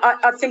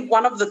I think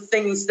one of the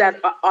things that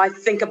I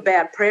think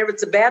about prayer,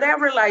 it's about our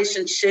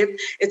relationship.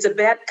 It's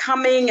about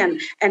coming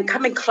and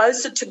coming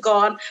closer to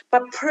God.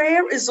 But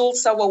prayer is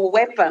also a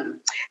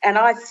weapon. And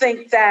I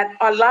think that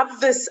I love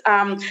this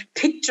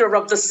picture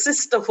of the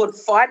Sisterhood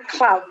Fight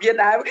Club.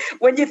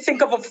 When you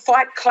think of a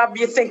fight club,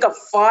 you think of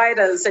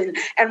fighters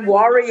and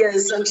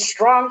warriors and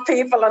strong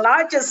people. And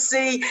I just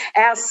see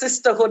our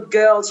sisterhood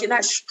girls,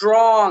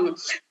 strong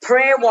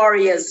prayer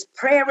warriors,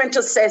 prayer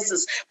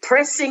intercessors,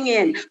 pressing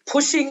in,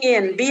 pushing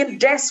in, being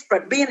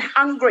desperate, being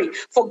hungry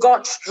for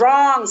God,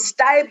 strong,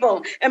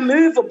 stable,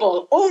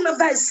 immovable, all of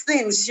those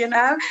things,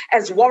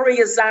 as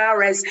warriors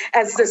are, as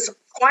this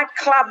Fight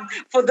Club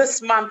for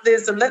this month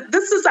is. And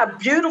this is a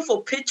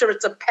beautiful picture.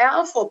 It's a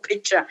powerful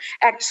picture,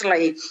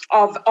 actually,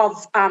 of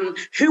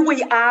who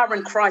we are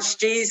in Christ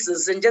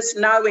Jesus, and just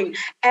knowing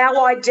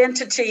our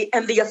identity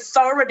and the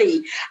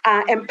authority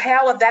and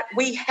power that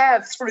we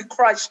have through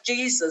Christ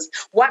Jesus,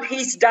 what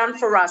he's done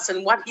for us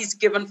and what he's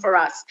given for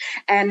us.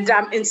 And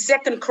in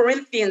 2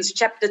 Corinthians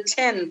chapter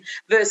 10,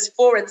 verse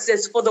 4, it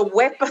says, "For the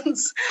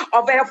weapons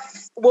of our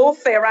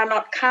warfare are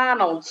not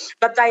carnal,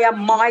 but they are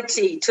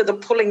mighty to the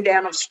pulling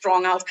down of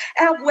strongholds."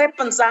 Our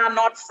weapons are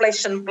not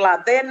flesh and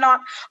blood. They're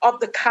not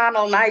of the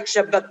carnal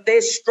nature, but they're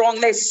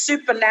strong. They're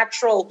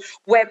supernatural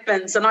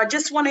weapons. And I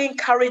just want to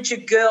encourage you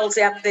girls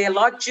out there,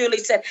 like Julie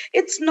said,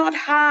 it's not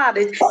hard.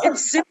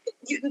 It's simple.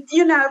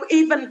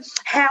 Even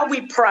how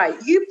we pray.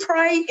 You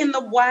pray in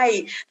the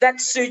way that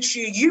suits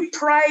you. You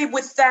pray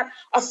with that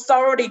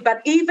authority,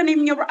 but even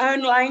in your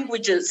own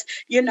languages,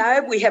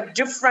 we have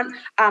different,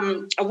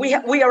 we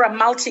are a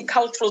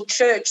multicultural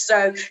church.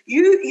 So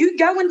you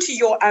go into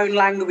your own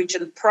language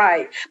and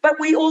pray, but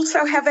we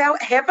also have our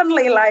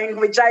heavenly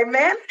language.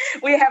 Amen.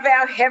 We have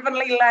our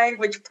heavenly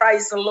language.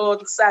 Praise the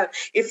Lord. So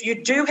if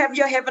you do have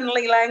your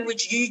heavenly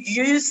language, you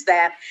use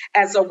that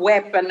as a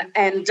weapon.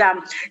 And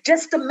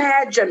just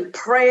imagine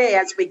prayer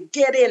as we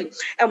get in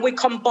and we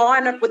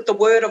combine it with the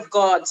word of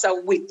God. So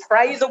we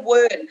pray the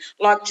word,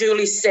 like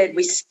Julie said,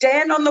 we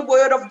stand on the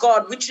word of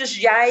God, which is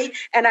yea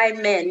and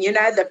amen.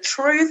 The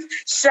truth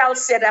shall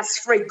set us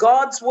free.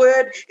 God's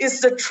word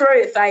is the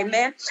truth.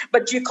 Amen.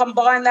 But you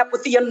combine that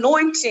with the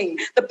anointing,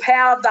 the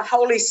power of the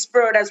Holy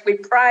Spirit as we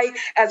pray,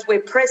 as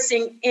we're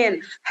pressing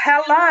in.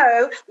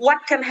 Hello,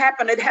 what can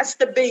happen? It has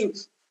to be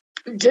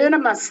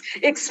dunamis,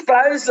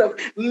 explosive,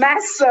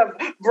 massive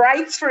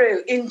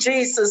breakthrough in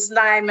Jesus'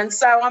 name. And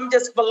so I'm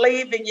just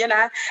believing,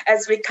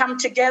 as we come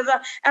together,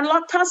 and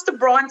like Pastor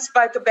Brian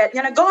spoke about,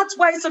 God's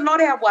ways are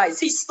not our ways.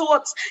 His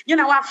thoughts,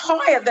 are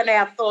higher than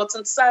our thoughts.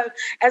 And so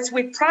as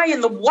we pray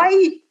in the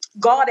way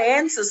God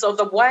answers, or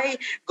the way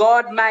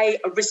God may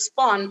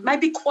respond, may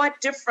be quite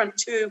different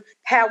to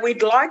how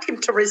we'd like him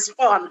to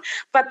respond.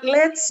 But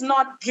let's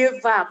not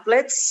give up.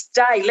 Let's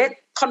stay. Let's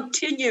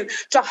continue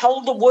to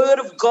hold the word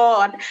of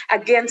God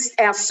against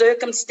our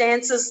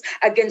circumstances,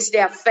 against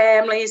our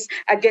families,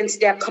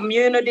 against our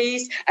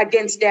communities,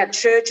 against our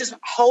churches.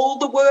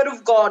 Hold the word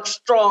of God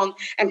strong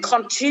and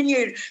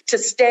continue to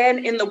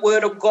stand in the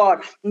word of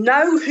God.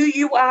 Know who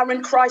you are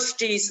in Christ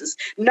Jesus.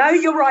 Know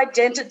your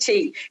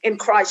identity in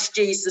Christ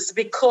Jesus,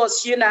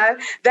 because,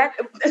 that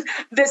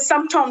there's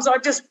sometimes I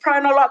just pray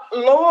and I'm like,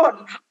 Lord,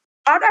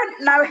 I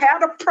don't know how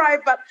to pray,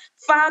 but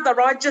Father,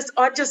 I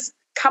just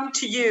come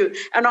to you,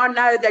 and I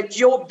know that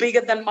you're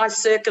bigger than my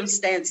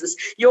circumstances.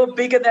 You're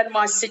bigger than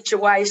my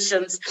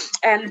situations.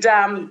 And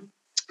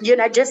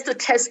just a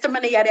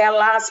testimony at our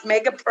last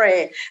mega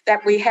prayer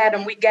that we had,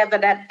 and we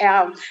gathered at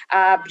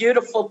our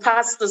beautiful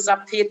pastors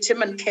up here,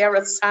 Tim and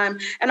Kerith's home,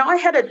 and I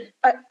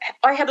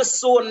had a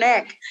sore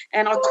neck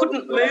and I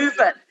couldn't move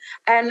it.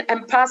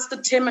 And Pastor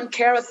Tim and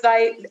Kerith,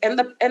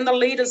 the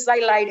leaders,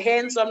 they laid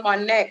hands on my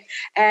neck,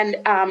 and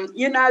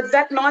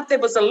that night there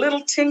was a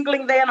little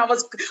tingling there, and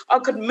I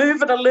could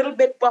move it a little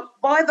bit. But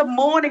by the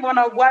morning when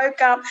I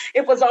woke up,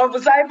 I was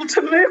able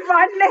to move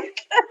my neck.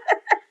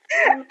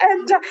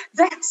 And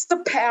that's the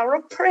power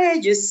of prayer,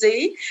 you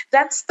see.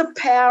 That's the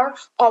power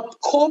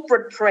of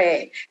corporate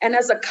prayer. And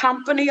as a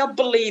company of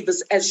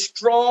believers, as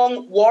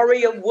strong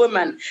warrior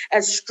women,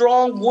 as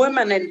strong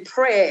women in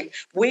prayer,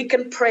 we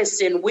can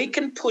press in, we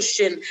can push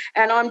in.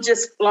 And I'm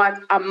just like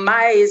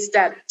amazed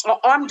that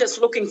I'm just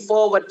looking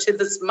forward to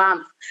this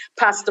month,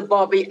 Pastor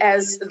Bobby,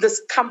 as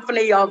this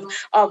company of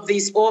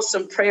these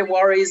awesome prayer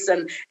warriors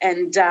and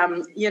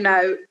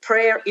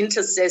prayer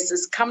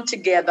intercessors come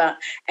together,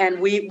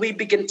 and we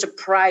begin to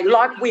pray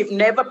like we've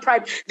never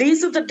prayed.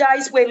 These are the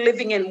days we're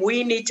living in.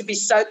 We need to be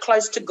so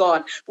close to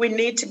God. We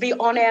need to be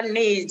on our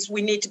knees.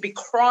 We need to be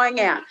crying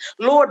out,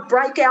 Lord,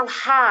 break our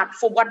heart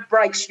for what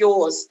breaks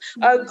yours.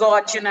 Oh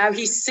God,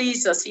 he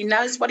sees us. He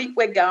knows what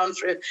we're going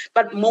through.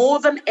 But more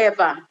than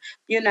ever,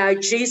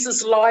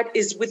 Jesus' light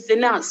is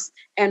within us.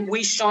 and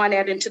we shine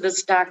out into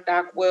this dark,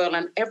 dark world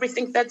and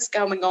everything that's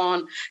going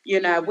on.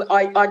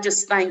 I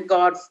just thank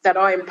God that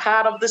I am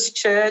part of this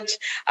church.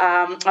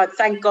 I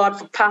thank God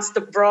for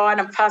Pastor Brian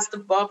and Pastor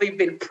Bobby,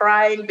 been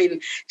praying,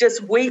 been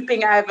just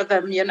weeping over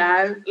them.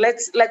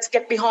 Let's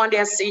get behind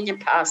our senior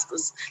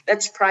pastors.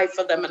 Let's pray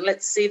for them and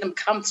let's see them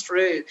come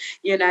through,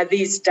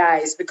 these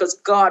days, because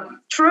God,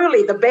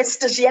 truly the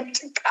best is yet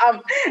to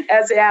come,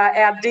 as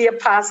our dear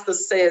pastor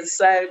says.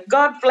 So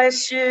God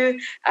bless you,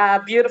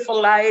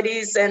 beautiful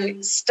ladies,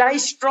 and stay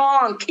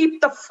strong.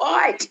 Keep the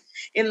fight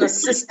in the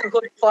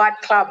Sisterhood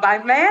Fight Club.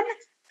 Amen.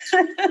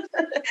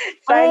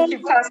 Thank you,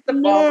 Pastor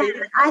Bobby.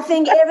 I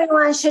think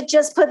everyone should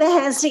just put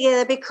their hands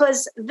together,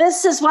 because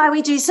this is why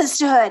we do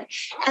sisterhood,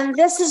 and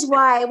this is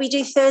why we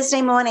do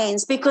Thursday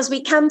mornings, because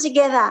we come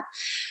together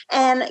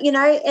and,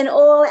 in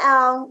all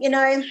our,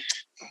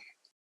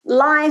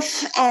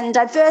 life and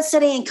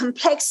diversity and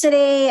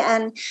complexity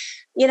and,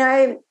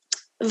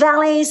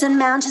 valleys and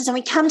mountains, and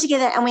we come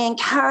together and we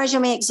encourage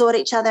and we exhort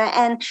each other.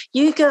 And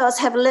you girls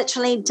have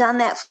literally done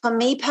that for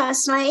me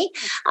personally.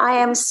 I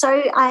am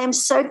so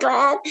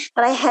glad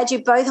that I had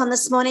you both on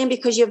this morning,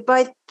 because you've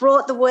both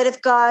brought the word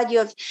of God.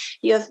 You've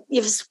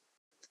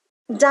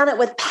done it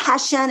with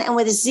passion and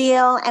with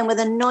zeal and with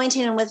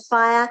anointing and with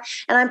fire.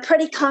 And I'm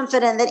pretty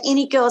confident that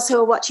any girls who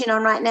are watching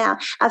on right now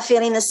are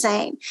feeling the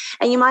same.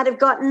 And you might have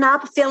gotten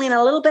up feeling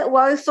a little bit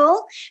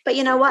woeful, but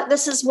you know what?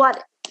 This is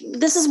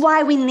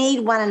why we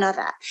need one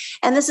another.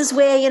 And this is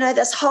where,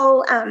 this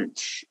whole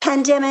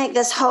pandemic,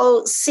 this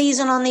whole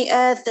season on the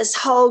earth, this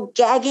whole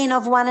gagging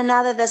of one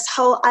another, this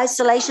whole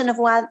isolation of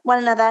one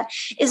another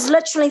is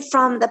literally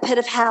from the pit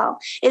of hell.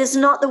 It is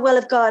not the will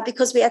of God,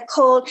 because we are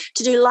called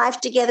to do life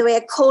together. We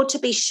are called to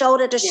be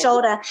shoulder to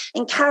shoulder,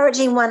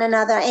 encouraging one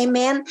another.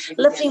 Amen.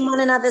 Lifting one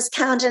another's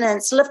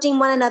countenance, lifting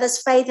one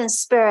another's faith and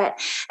spirit.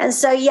 And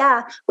so,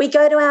 we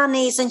go to our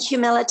knees in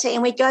humility,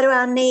 and we go to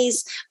our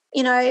knees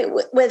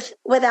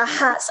with our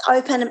hearts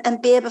open and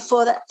bare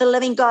before the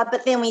living God,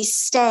 but then we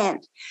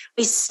stand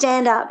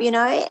up,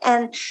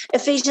 and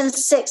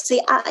Ephesians 6,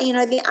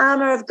 the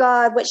armor of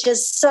God, which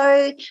is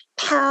so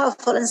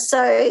powerful and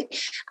so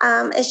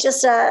it's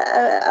just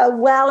a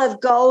well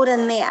of gold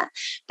in there.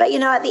 But,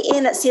 at the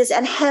end it says,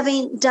 and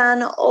having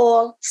done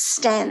all,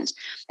 stand.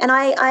 And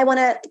I want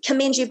to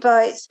commend you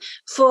both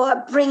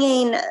for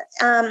bringing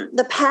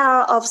the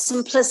power of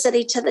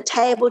simplicity to the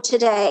table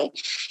today,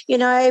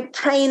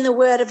 praying the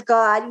word of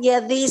God.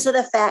 Yeah, these are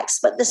the facts,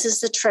 but this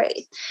is the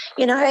truth,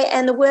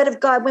 and the word of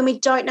God, when we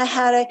don't know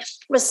how to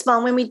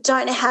respond, when we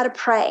don't know how to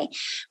pray,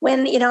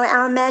 when,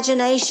 our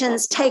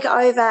imaginations take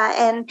over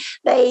and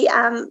they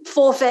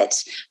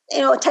forfeit,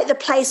 take the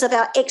place of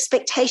our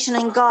expectation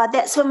in God.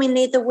 That's when we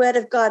need the word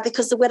of God,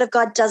 because the word of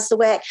God does the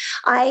work.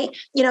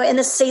 In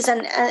this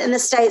season in the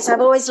States,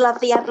 I've always loved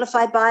the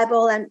Amplified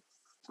Bible, and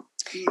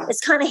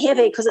it's kind of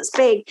heavy because it's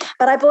big,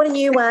 but I bought a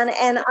new one,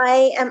 and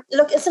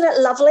look, isn't it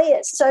lovely?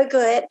 It's so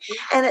good.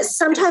 And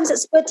sometimes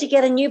it's good to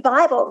get a new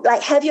Bible,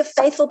 like have your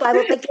faithful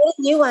Bible, but get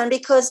a new one,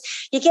 because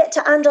you get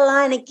to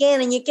underline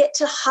again and you get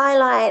to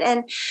highlight.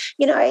 And,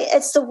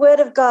 it's the word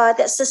of God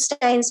that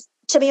sustains,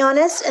 to be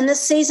honest, in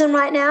this season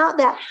right now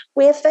that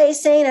we're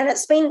facing. And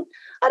it's been,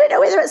 I don't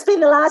know whether it's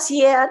been the last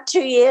year,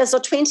 2 years or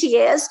 20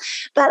 years,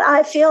 but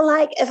I feel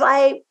like if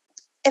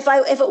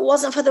it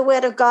wasn't for the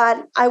word of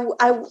God, I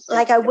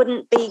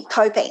wouldn't be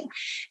coping.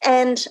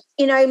 And,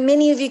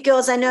 many of you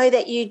girls, I know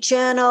that you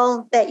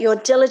journal, that you're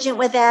diligent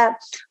with that.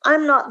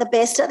 I'm not the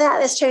best at that.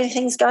 There's too many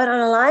things going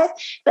on in life.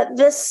 But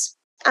this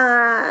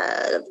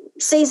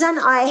season,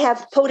 I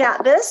have pulled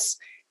out this,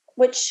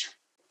 which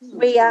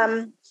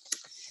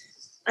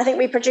I think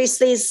we produced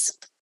these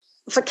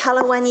for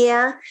colour one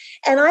year.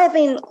 And I have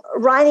been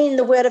writing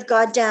the word of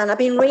God down. I've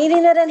been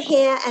reading it in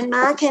here and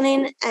marking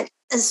in and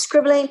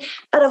scribbling,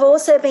 but I've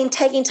also been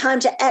taking time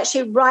to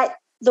actually write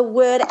the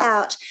word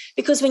out,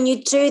 because when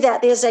you do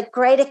that, there's a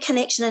greater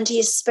connection into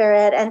your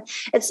spirit, and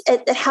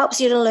it helps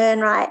you to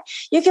learn right.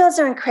 You girls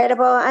are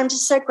incredible. I'm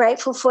just so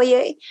grateful for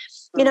you.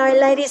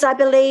 Ladies, I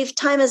believe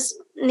time is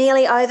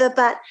nearly over,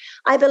 but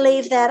I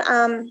believe that,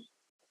 I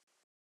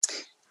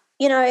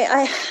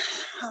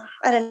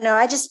don't know.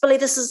 I just believe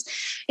this is,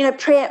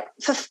 prayer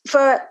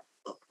for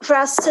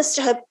our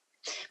sisterhood.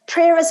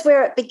 Prayer is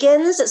where it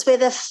begins. It's where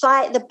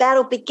the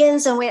battle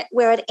begins, and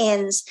where it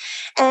ends.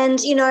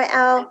 And,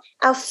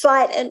 our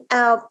fight and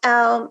our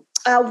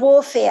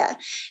warfare,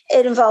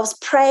 it involves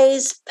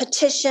praise,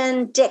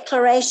 petition,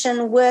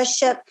 declaration,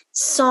 worship,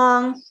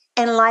 song,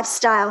 and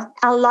lifestyle.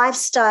 Our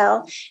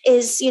lifestyle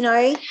is,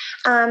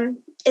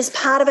 is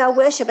part of our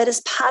worship. It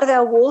is part of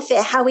our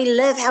warfare, how we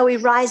live, how we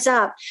rise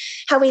up,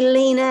 how we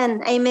lean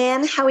in,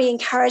 amen, how we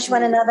encourage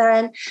one another.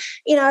 And,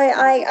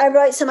 I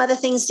wrote some other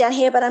things down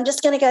here, but I'm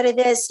just going to go to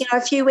this.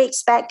 A few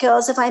weeks back,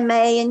 girls, if I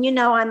may, and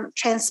I'm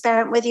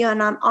transparent with you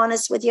and I'm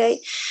honest with you,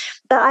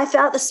 but I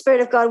felt the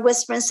Spirit of God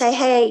whisper and say,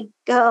 hey,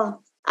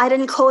 girl, I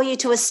didn't call you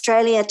to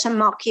Australia to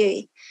mock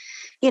you.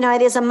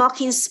 There's a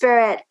mocking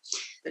spirit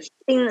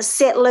being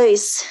set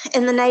loose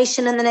in the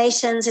nation and the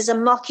nations is a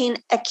mocking,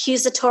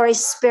 accusatory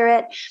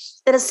spirit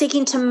that is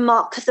seeking to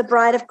mock the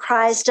bride of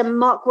Christ and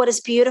mock what is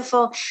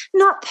beautiful.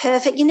 Not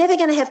perfect. You're never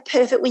going to have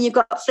perfect when you've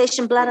got flesh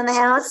and blood in the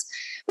house.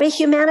 We're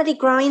humanity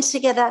growing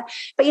together.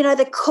 But,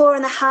 the core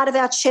and the heart of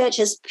our church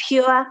is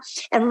pure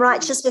and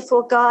righteous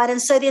before God.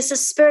 And so there's a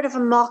spirit of a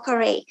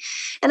mockery.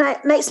 And it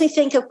makes me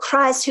think of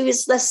Christ, who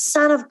is the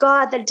Son of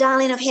God, the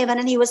darling of heaven.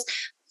 And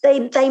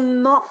they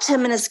mocked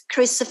him in his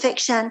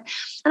crucifixion.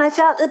 And I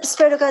felt the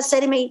Spirit of God say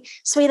to me,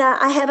 sweetheart,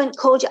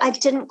 I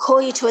didn't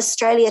call you to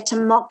Australia to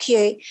mock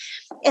you.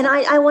 And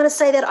I want to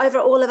say that over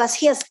all of us.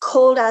 He has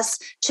called us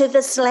to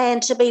this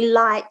land to be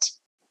light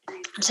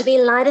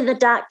in the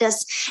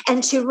darkness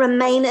and to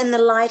remain in the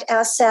light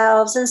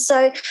ourselves. And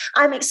so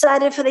I'm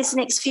excited for these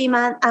next few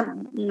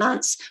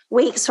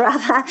weeks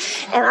rather.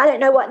 And I don't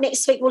know what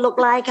next week will look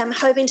like. I'm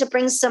hoping to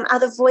bring some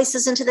other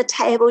voices into the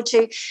table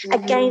to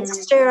again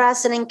stir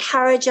us and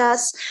encourage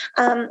us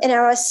in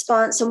our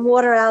response and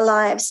water our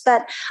lives.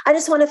 But I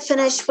just want to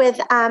finish with,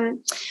 I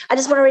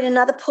just want to read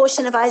another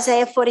portion of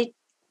Isaiah 42.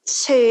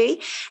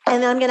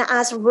 And then I'm going to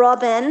ask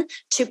Robin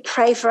to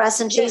pray for us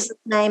in Jesus'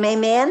 name,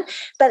 amen.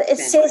 But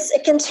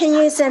it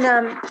continues in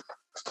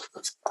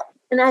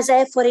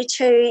Isaiah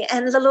 42,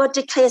 and the Lord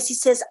declares, he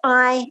says,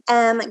 I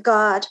am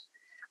God.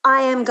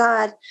 I am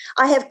God.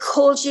 I have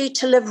called you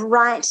to live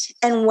right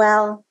and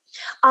well.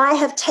 I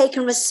have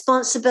taken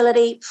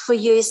responsibility for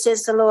you,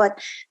 says the Lord,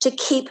 to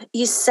keep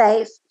you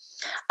safe.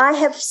 I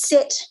have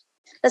set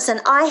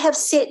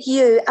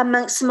you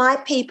amongst my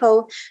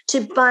people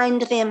to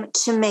bind them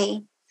to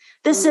me.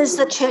 This is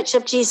the Church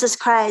of Jesus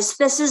Christ.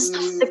 This is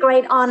the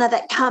great honor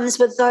that comes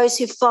with those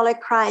who follow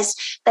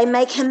Christ. They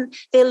make him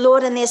their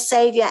Lord and their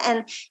Savior,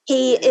 and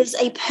he is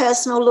a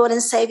personal Lord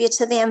and Savior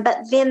to them. But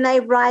then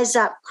they rise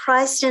up,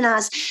 Christ in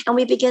us, and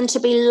we begin to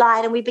be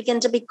light, and we begin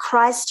to be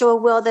Christ to a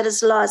world that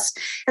is lost.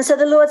 And so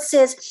the Lord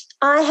says,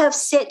 I have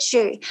set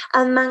you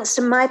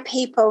amongst my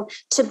people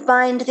to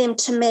bind them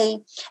to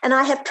me, and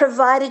I have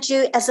provided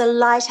you as a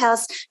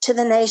lighthouse to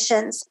the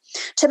nations,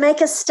 to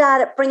make a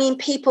start at bringing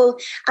people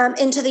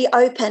into the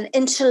open,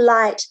 into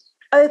light,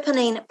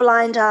 opening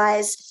blind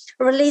eyes,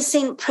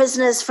 releasing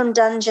prisoners from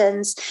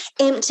dungeons,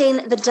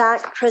 emptying the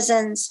dark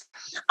prisons.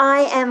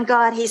 I am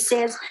God, he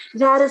says.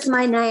 That is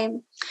my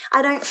name.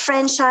 I don't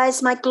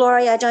franchise my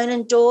glory. I don't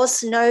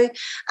endorse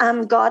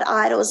God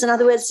idols. In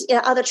other words,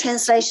 other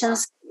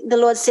translations, the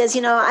Lord says,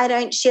 I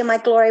don't share my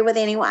glory with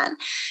anyone,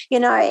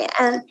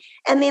 and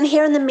then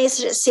here in the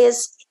Message it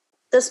says,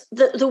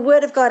 the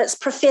word of God, it's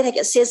prophetic.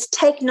 It says,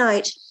 take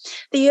note.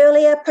 The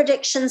earlier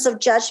predictions of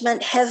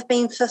judgment have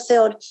been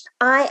fulfilled.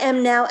 I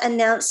am now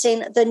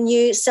announcing the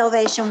new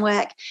salvation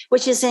work,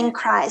 which is in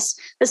Christ.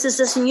 This is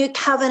this new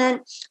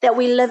covenant that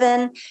we live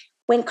in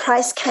when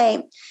Christ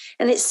came.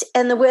 And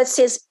the word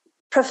says,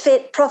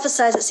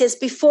 prophesies. It says,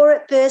 before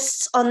it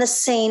bursts on the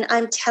scene,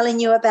 I'm telling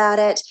you about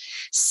it.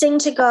 Sing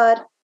to God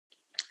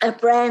a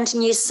brand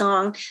new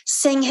song.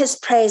 Sing his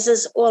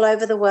praises all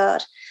over the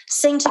world.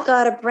 Sing to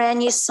God a brand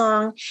new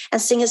song and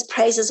sing his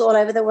praises all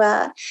over the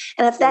world.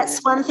 And if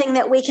that's one thing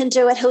that we can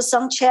do at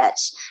Hillsong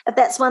Church, if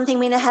that's one thing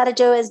we know how to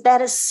do, is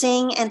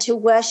sing and to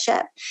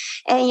worship.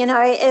 And,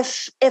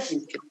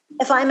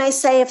 if I may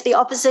say, if the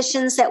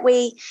oppositions that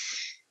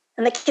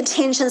and the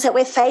contentions that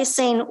we're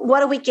facing,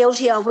 what are we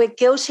guilty of? We're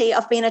guilty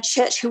of being a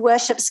church who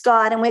worships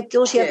God, and we're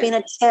guilty of being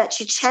a church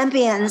who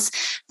champions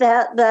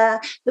the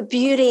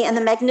beauty and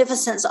the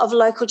magnificence of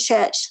local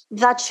church,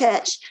 the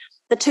church,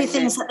 the two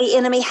things that the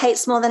enemy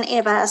hates more than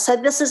ever. So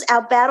this is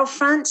our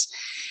battlefront,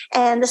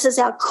 and this is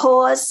our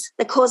cause,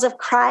 the cause of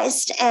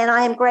Christ, and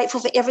I am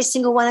grateful for every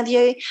single one of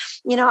you.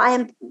 I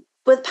am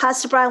with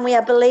Pastor Brian, we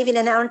are believing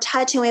in our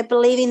entire team. We're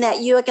believing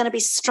that you are going to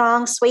be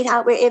strong,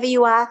 sweetheart, wherever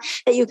you are,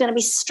 that you're going to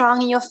be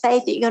strong in your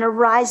faith, that you're going to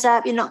rise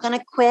up. You're not going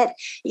to quit.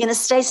 You're going to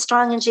stay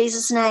strong in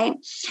Jesus' name.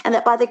 And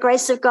that by the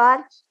grace of God,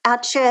 our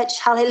church,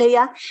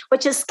 hallelujah,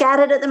 which is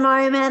scattered at the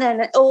moment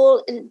and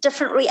all in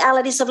different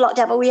realities of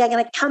lockdown, but we are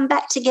going to come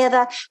back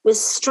together with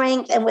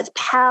strength and with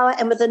power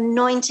and with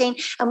anointing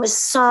and with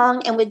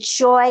song and with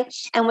joy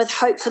and with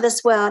hope for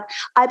this world.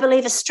 I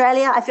believe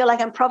Australia, I feel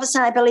like I'm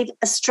prophesying, I believe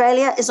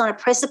Australia is on a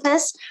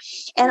precipice,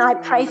 and I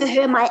pray for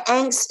her. My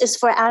angst is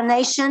for our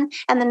nation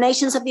and the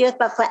nations of the earth,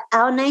 but for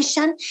our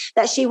nation,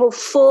 that she will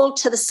fall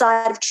to the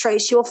side of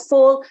truth. She will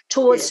fall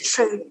towards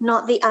truth,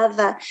 not the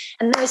other.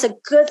 And those are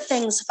good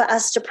things for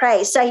us to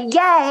pray. So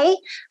yay,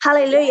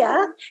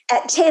 hallelujah,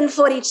 at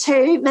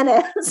 10:42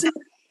 minutes.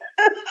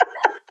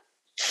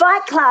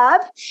 Fight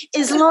Club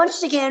is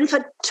launched again for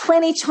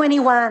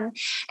 2021.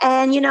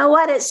 And you know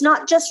what? It's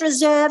not just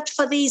reserved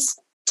for these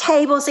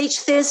tables each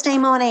Thursday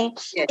morning.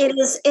 It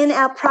is in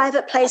our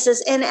private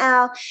places, in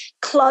our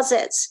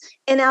closets,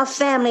 in our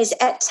families,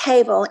 at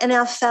table, in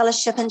our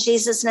fellowship, in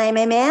Jesus' name.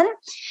 Amen.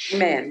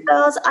 Amen.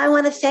 Girls, I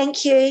want to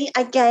thank you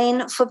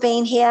again for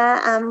being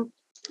here.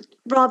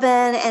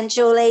 Robin and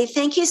Julie,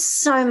 thank you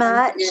so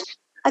much.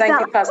 Thank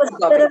you, Pastor It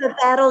was a bit of a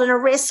battle and a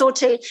wrestle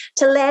to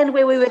land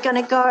where we were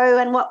going to go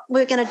and what we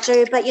were going to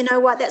do. But you know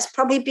what? That's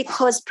probably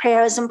because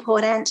prayer is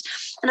important.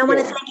 And I want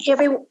to thank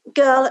every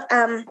girl,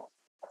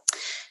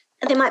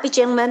 there might be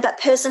gentlemen, but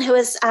person who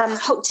is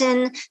hooked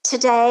in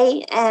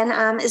today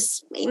and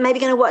is maybe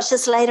going to watch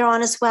this later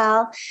on as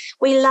well.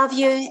 We love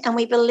you and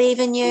we believe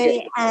in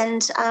you,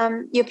 and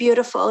you're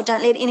beautiful.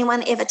 Don't let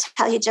anyone ever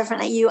tell you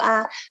differently. You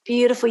are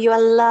beautiful. You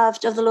are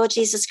loved of the Lord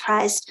Jesus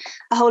Christ.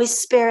 The Holy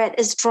Spirit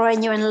is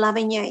drawing you and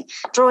loving you,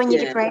 drawing you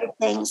to great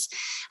things.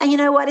 And you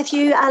know what? If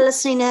you are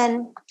listening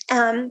in,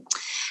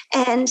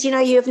 and you know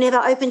you've never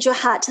opened your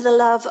heart to the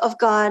love of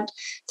God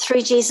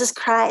through Jesus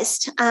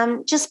Christ,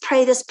 just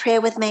pray this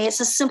prayer with me. It's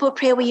a simple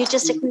prayer where you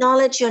just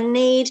acknowledge your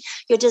need,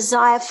 your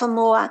desire for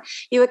more.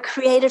 You are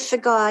created for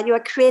God. You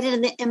are created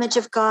in the image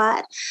of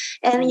God.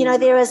 And you know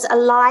there is a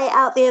lie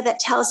out there that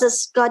tells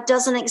us God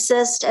doesn't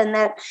exist and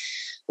that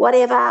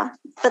whatever,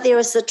 but there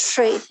is the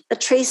truth. The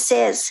truth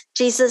says,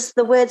 Jesus,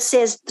 the word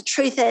says, the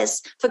truth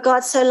is, for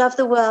God so loved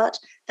the world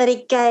that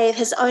he gave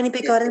his only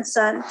begotten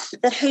Son,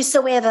 that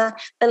whosoever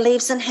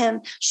believes in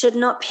him should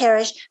not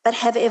perish, but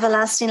have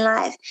everlasting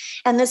life.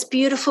 And this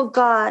beautiful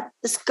God,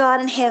 this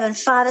God in heaven,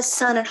 Father,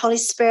 Son, and Holy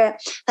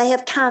Spirit, they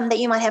have come that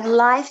you might have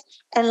life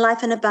and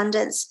life in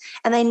abundance.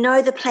 And they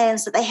know the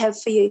plans that they have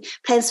for you,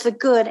 plans for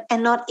good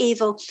and not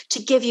evil,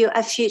 to give you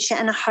a future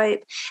and a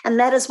hope. And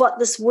that is what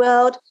this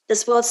world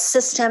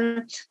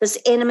system, this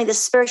enemy, the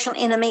spiritual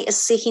enemy is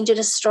seeking to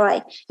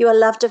destroy. You are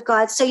loved of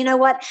God. So you know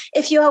what?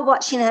 If you are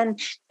watching and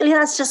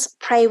let's just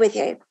pray with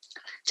you.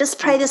 Just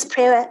pray this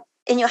prayer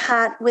in your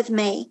heart with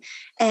me.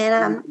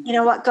 And you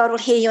know what? God will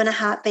hear you in a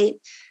heartbeat.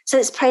 So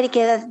let's pray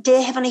together.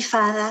 Dear Heavenly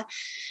Father,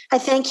 I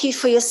thank you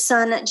for your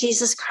Son,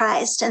 Jesus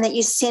Christ, and that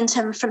you sent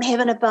him from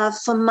heaven above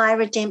for my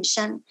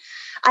redemption.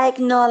 I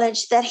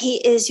acknowledge that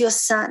he is your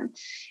Son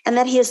and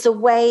that he is the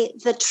way,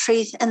 the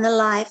truth, and the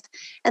life.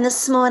 And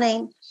this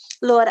morning,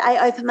 Lord,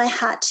 I open my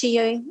heart to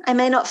you. I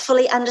may not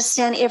fully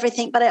understand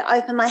everything, but I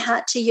open my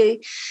heart to you.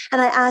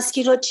 And I ask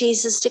you, Lord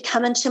Jesus, to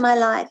come into my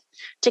life,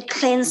 to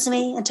cleanse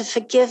me and to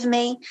forgive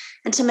me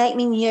and to make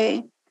me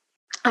new.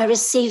 I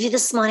receive you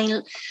this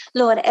morning,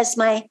 Lord, as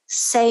my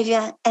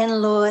Savior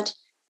and Lord.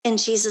 In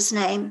Jesus'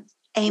 name,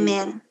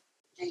 amen.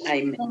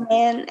 Amen.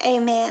 Amen.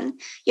 Amen.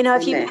 You know,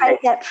 if you prayed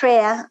that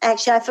prayer,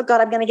 actually, I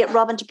forgot I'm going to get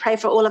Robin to pray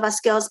for all of us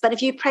girls, but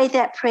if you prayed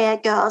that prayer,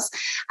 girls,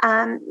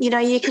 you know,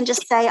 you can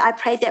just say, I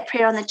prayed that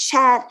prayer on the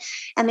chat,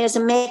 and there's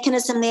a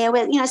mechanism there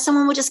where, you know,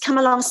 someone will just come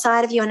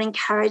alongside of you and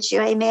encourage you.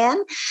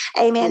 Amen.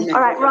 Amen.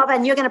 All right,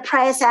 Robin, you're going to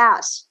pray us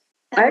out.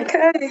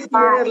 Okay.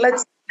 Yeah,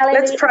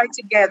 let's pray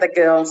together,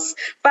 girls.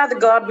 Father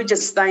God, we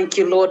just thank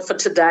you, Lord, for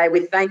today.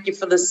 We thank you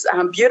for this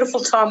beautiful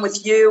time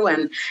with you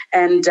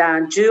and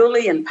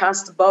Julie and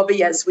Pastor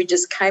Bobby as we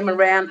just came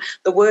around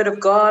the Word of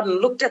God and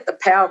looked at the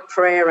power of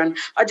prayer. And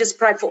I just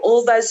pray for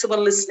all those who are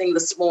listening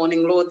this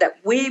morning, Lord, that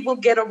we will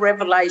get a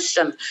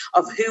revelation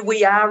of who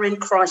we are in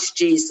Christ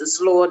Jesus,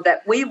 Lord,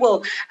 that we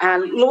will,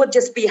 Lord,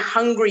 just be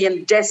hungry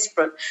and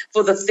desperate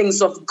for the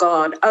things of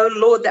God. Oh,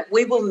 Lord, that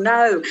we will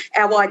know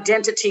our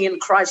identity in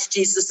Christ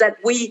Jesus, that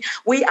we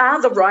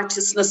are the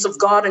righteousness of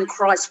God in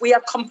Christ. We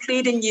are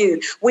complete in you.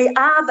 We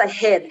are the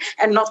head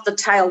and not the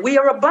tail. We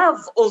are above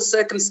all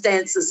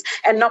circumstances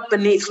and not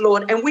beneath,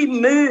 Lord. And we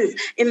move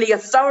in the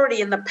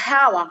authority and the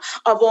power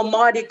of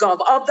Almighty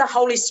God, of the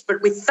Holy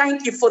Spirit. We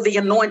thank you for the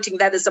anointing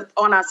that is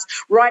upon us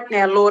right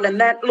now, Lord. And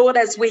that, Lord,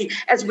 as we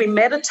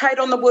meditate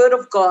on the Word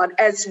of God,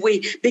 as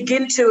we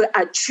begin to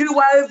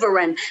chew over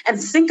and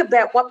think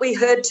about what we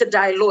heard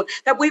today, Lord,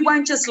 that we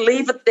won't just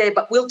leave it there,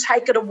 but we'll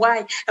take it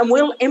away and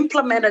we'll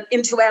implement it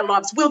into our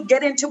lives. We'll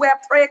get into our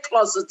prayer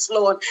closets,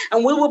 Lord,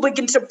 and we will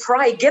begin to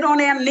pray, get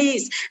on our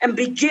knees and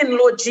begin,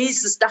 Lord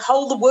Jesus, to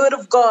hold the Word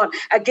of God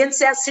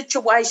against our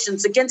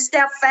situations, against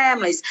our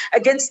families,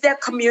 against our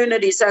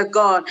communities, oh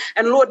God.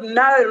 And Lord,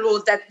 know,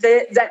 Lord,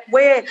 that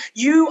where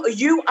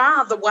you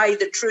are the way,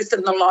 the truth,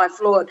 and the life,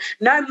 Lord.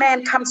 No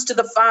man comes to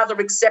the Father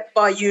except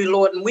by you,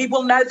 Lord, and we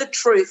will know the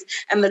truth,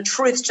 and the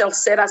truth shall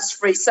set us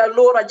free. So,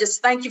 Lord, I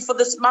just thank you for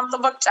this month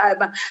of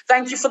October.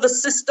 Thank you for the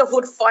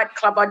Sisterhood Fight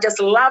Club. I just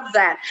love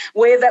that,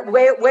 where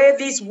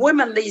these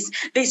women,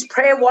 these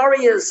prayer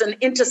warriors and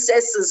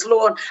intercessors,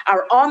 Lord,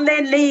 are on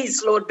their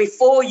knees, Lord,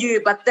 before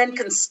you, but then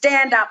can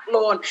stand up,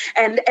 Lord,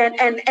 and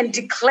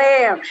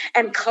declare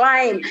and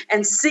claim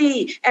and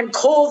see and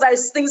call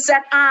those things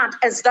that aren't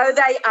as though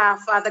they are,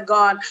 Father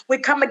God. We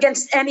come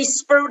against any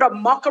spirit of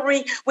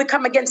mockery. We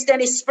come against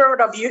any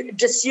spirit of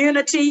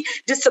disunity,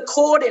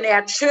 discord in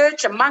our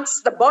church,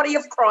 amongst the body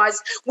of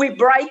Christ. We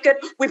break it.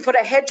 We put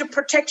a hedge of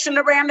protection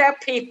around our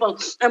people,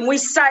 and we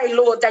say,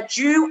 Lord, that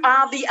you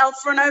are the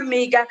Alpha and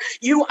Omega.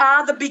 You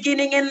are the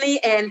beginning and the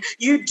end.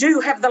 You do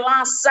have the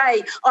last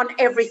say on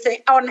everything,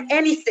 on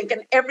anything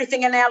and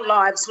everything in our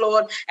lives,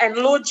 Lord. And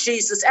Lord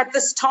Jesus, at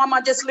this time,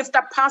 I just lift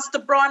up Pastor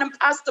Brian and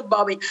Pastor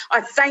Bobby.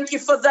 I thank you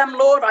for them,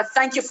 Lord. I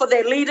thank you for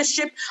their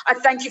leadership. I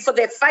thank you for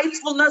their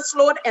faithfulness,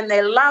 Lord, and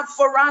their love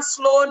for us,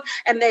 Lord,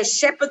 and their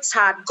shepherd's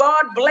heart.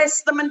 God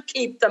bless them and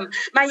keep them.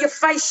 May your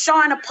face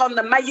shine upon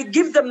them. May you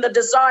give them the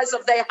desires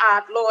of their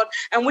heart, Lord.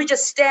 And we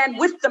just stand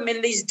with them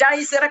in these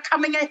days that are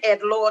coming ahead,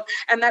 Lord.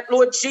 And that,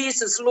 Lord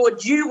Jesus,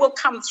 Lord, you will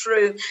come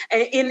through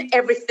in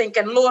everything.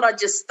 And Lord, I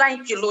just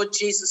thank you, Lord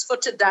Jesus, for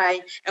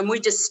today. And we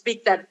just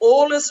speak that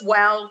all is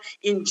well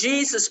in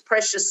Jesus'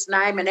 precious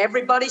name. And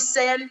everybody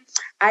said,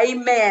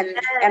 amen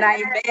and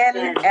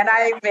amen and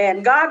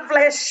amen. God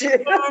bless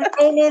you.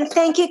 Amen.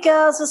 Thank you,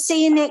 girls. We'll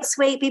see you next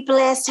week. Be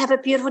blessed. Have a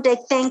beautiful day.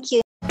 Thank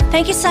you.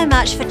 Thank you so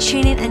much for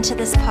tuning into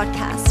this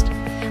podcast.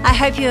 I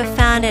hope you have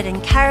found it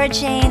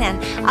encouraging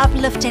and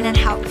uplifting and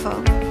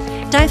helpful.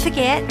 Don't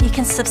forget, you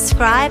can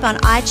subscribe on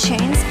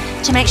iTunes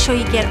to make sure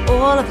you get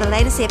all of the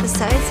latest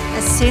episodes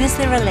as soon as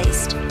they're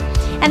released.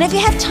 And if you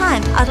have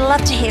time, I'd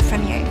love to hear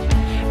from you.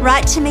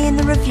 Write to me in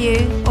the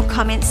review or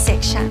comments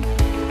section.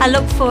 I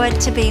look forward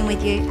to being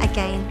with you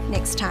again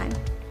next time.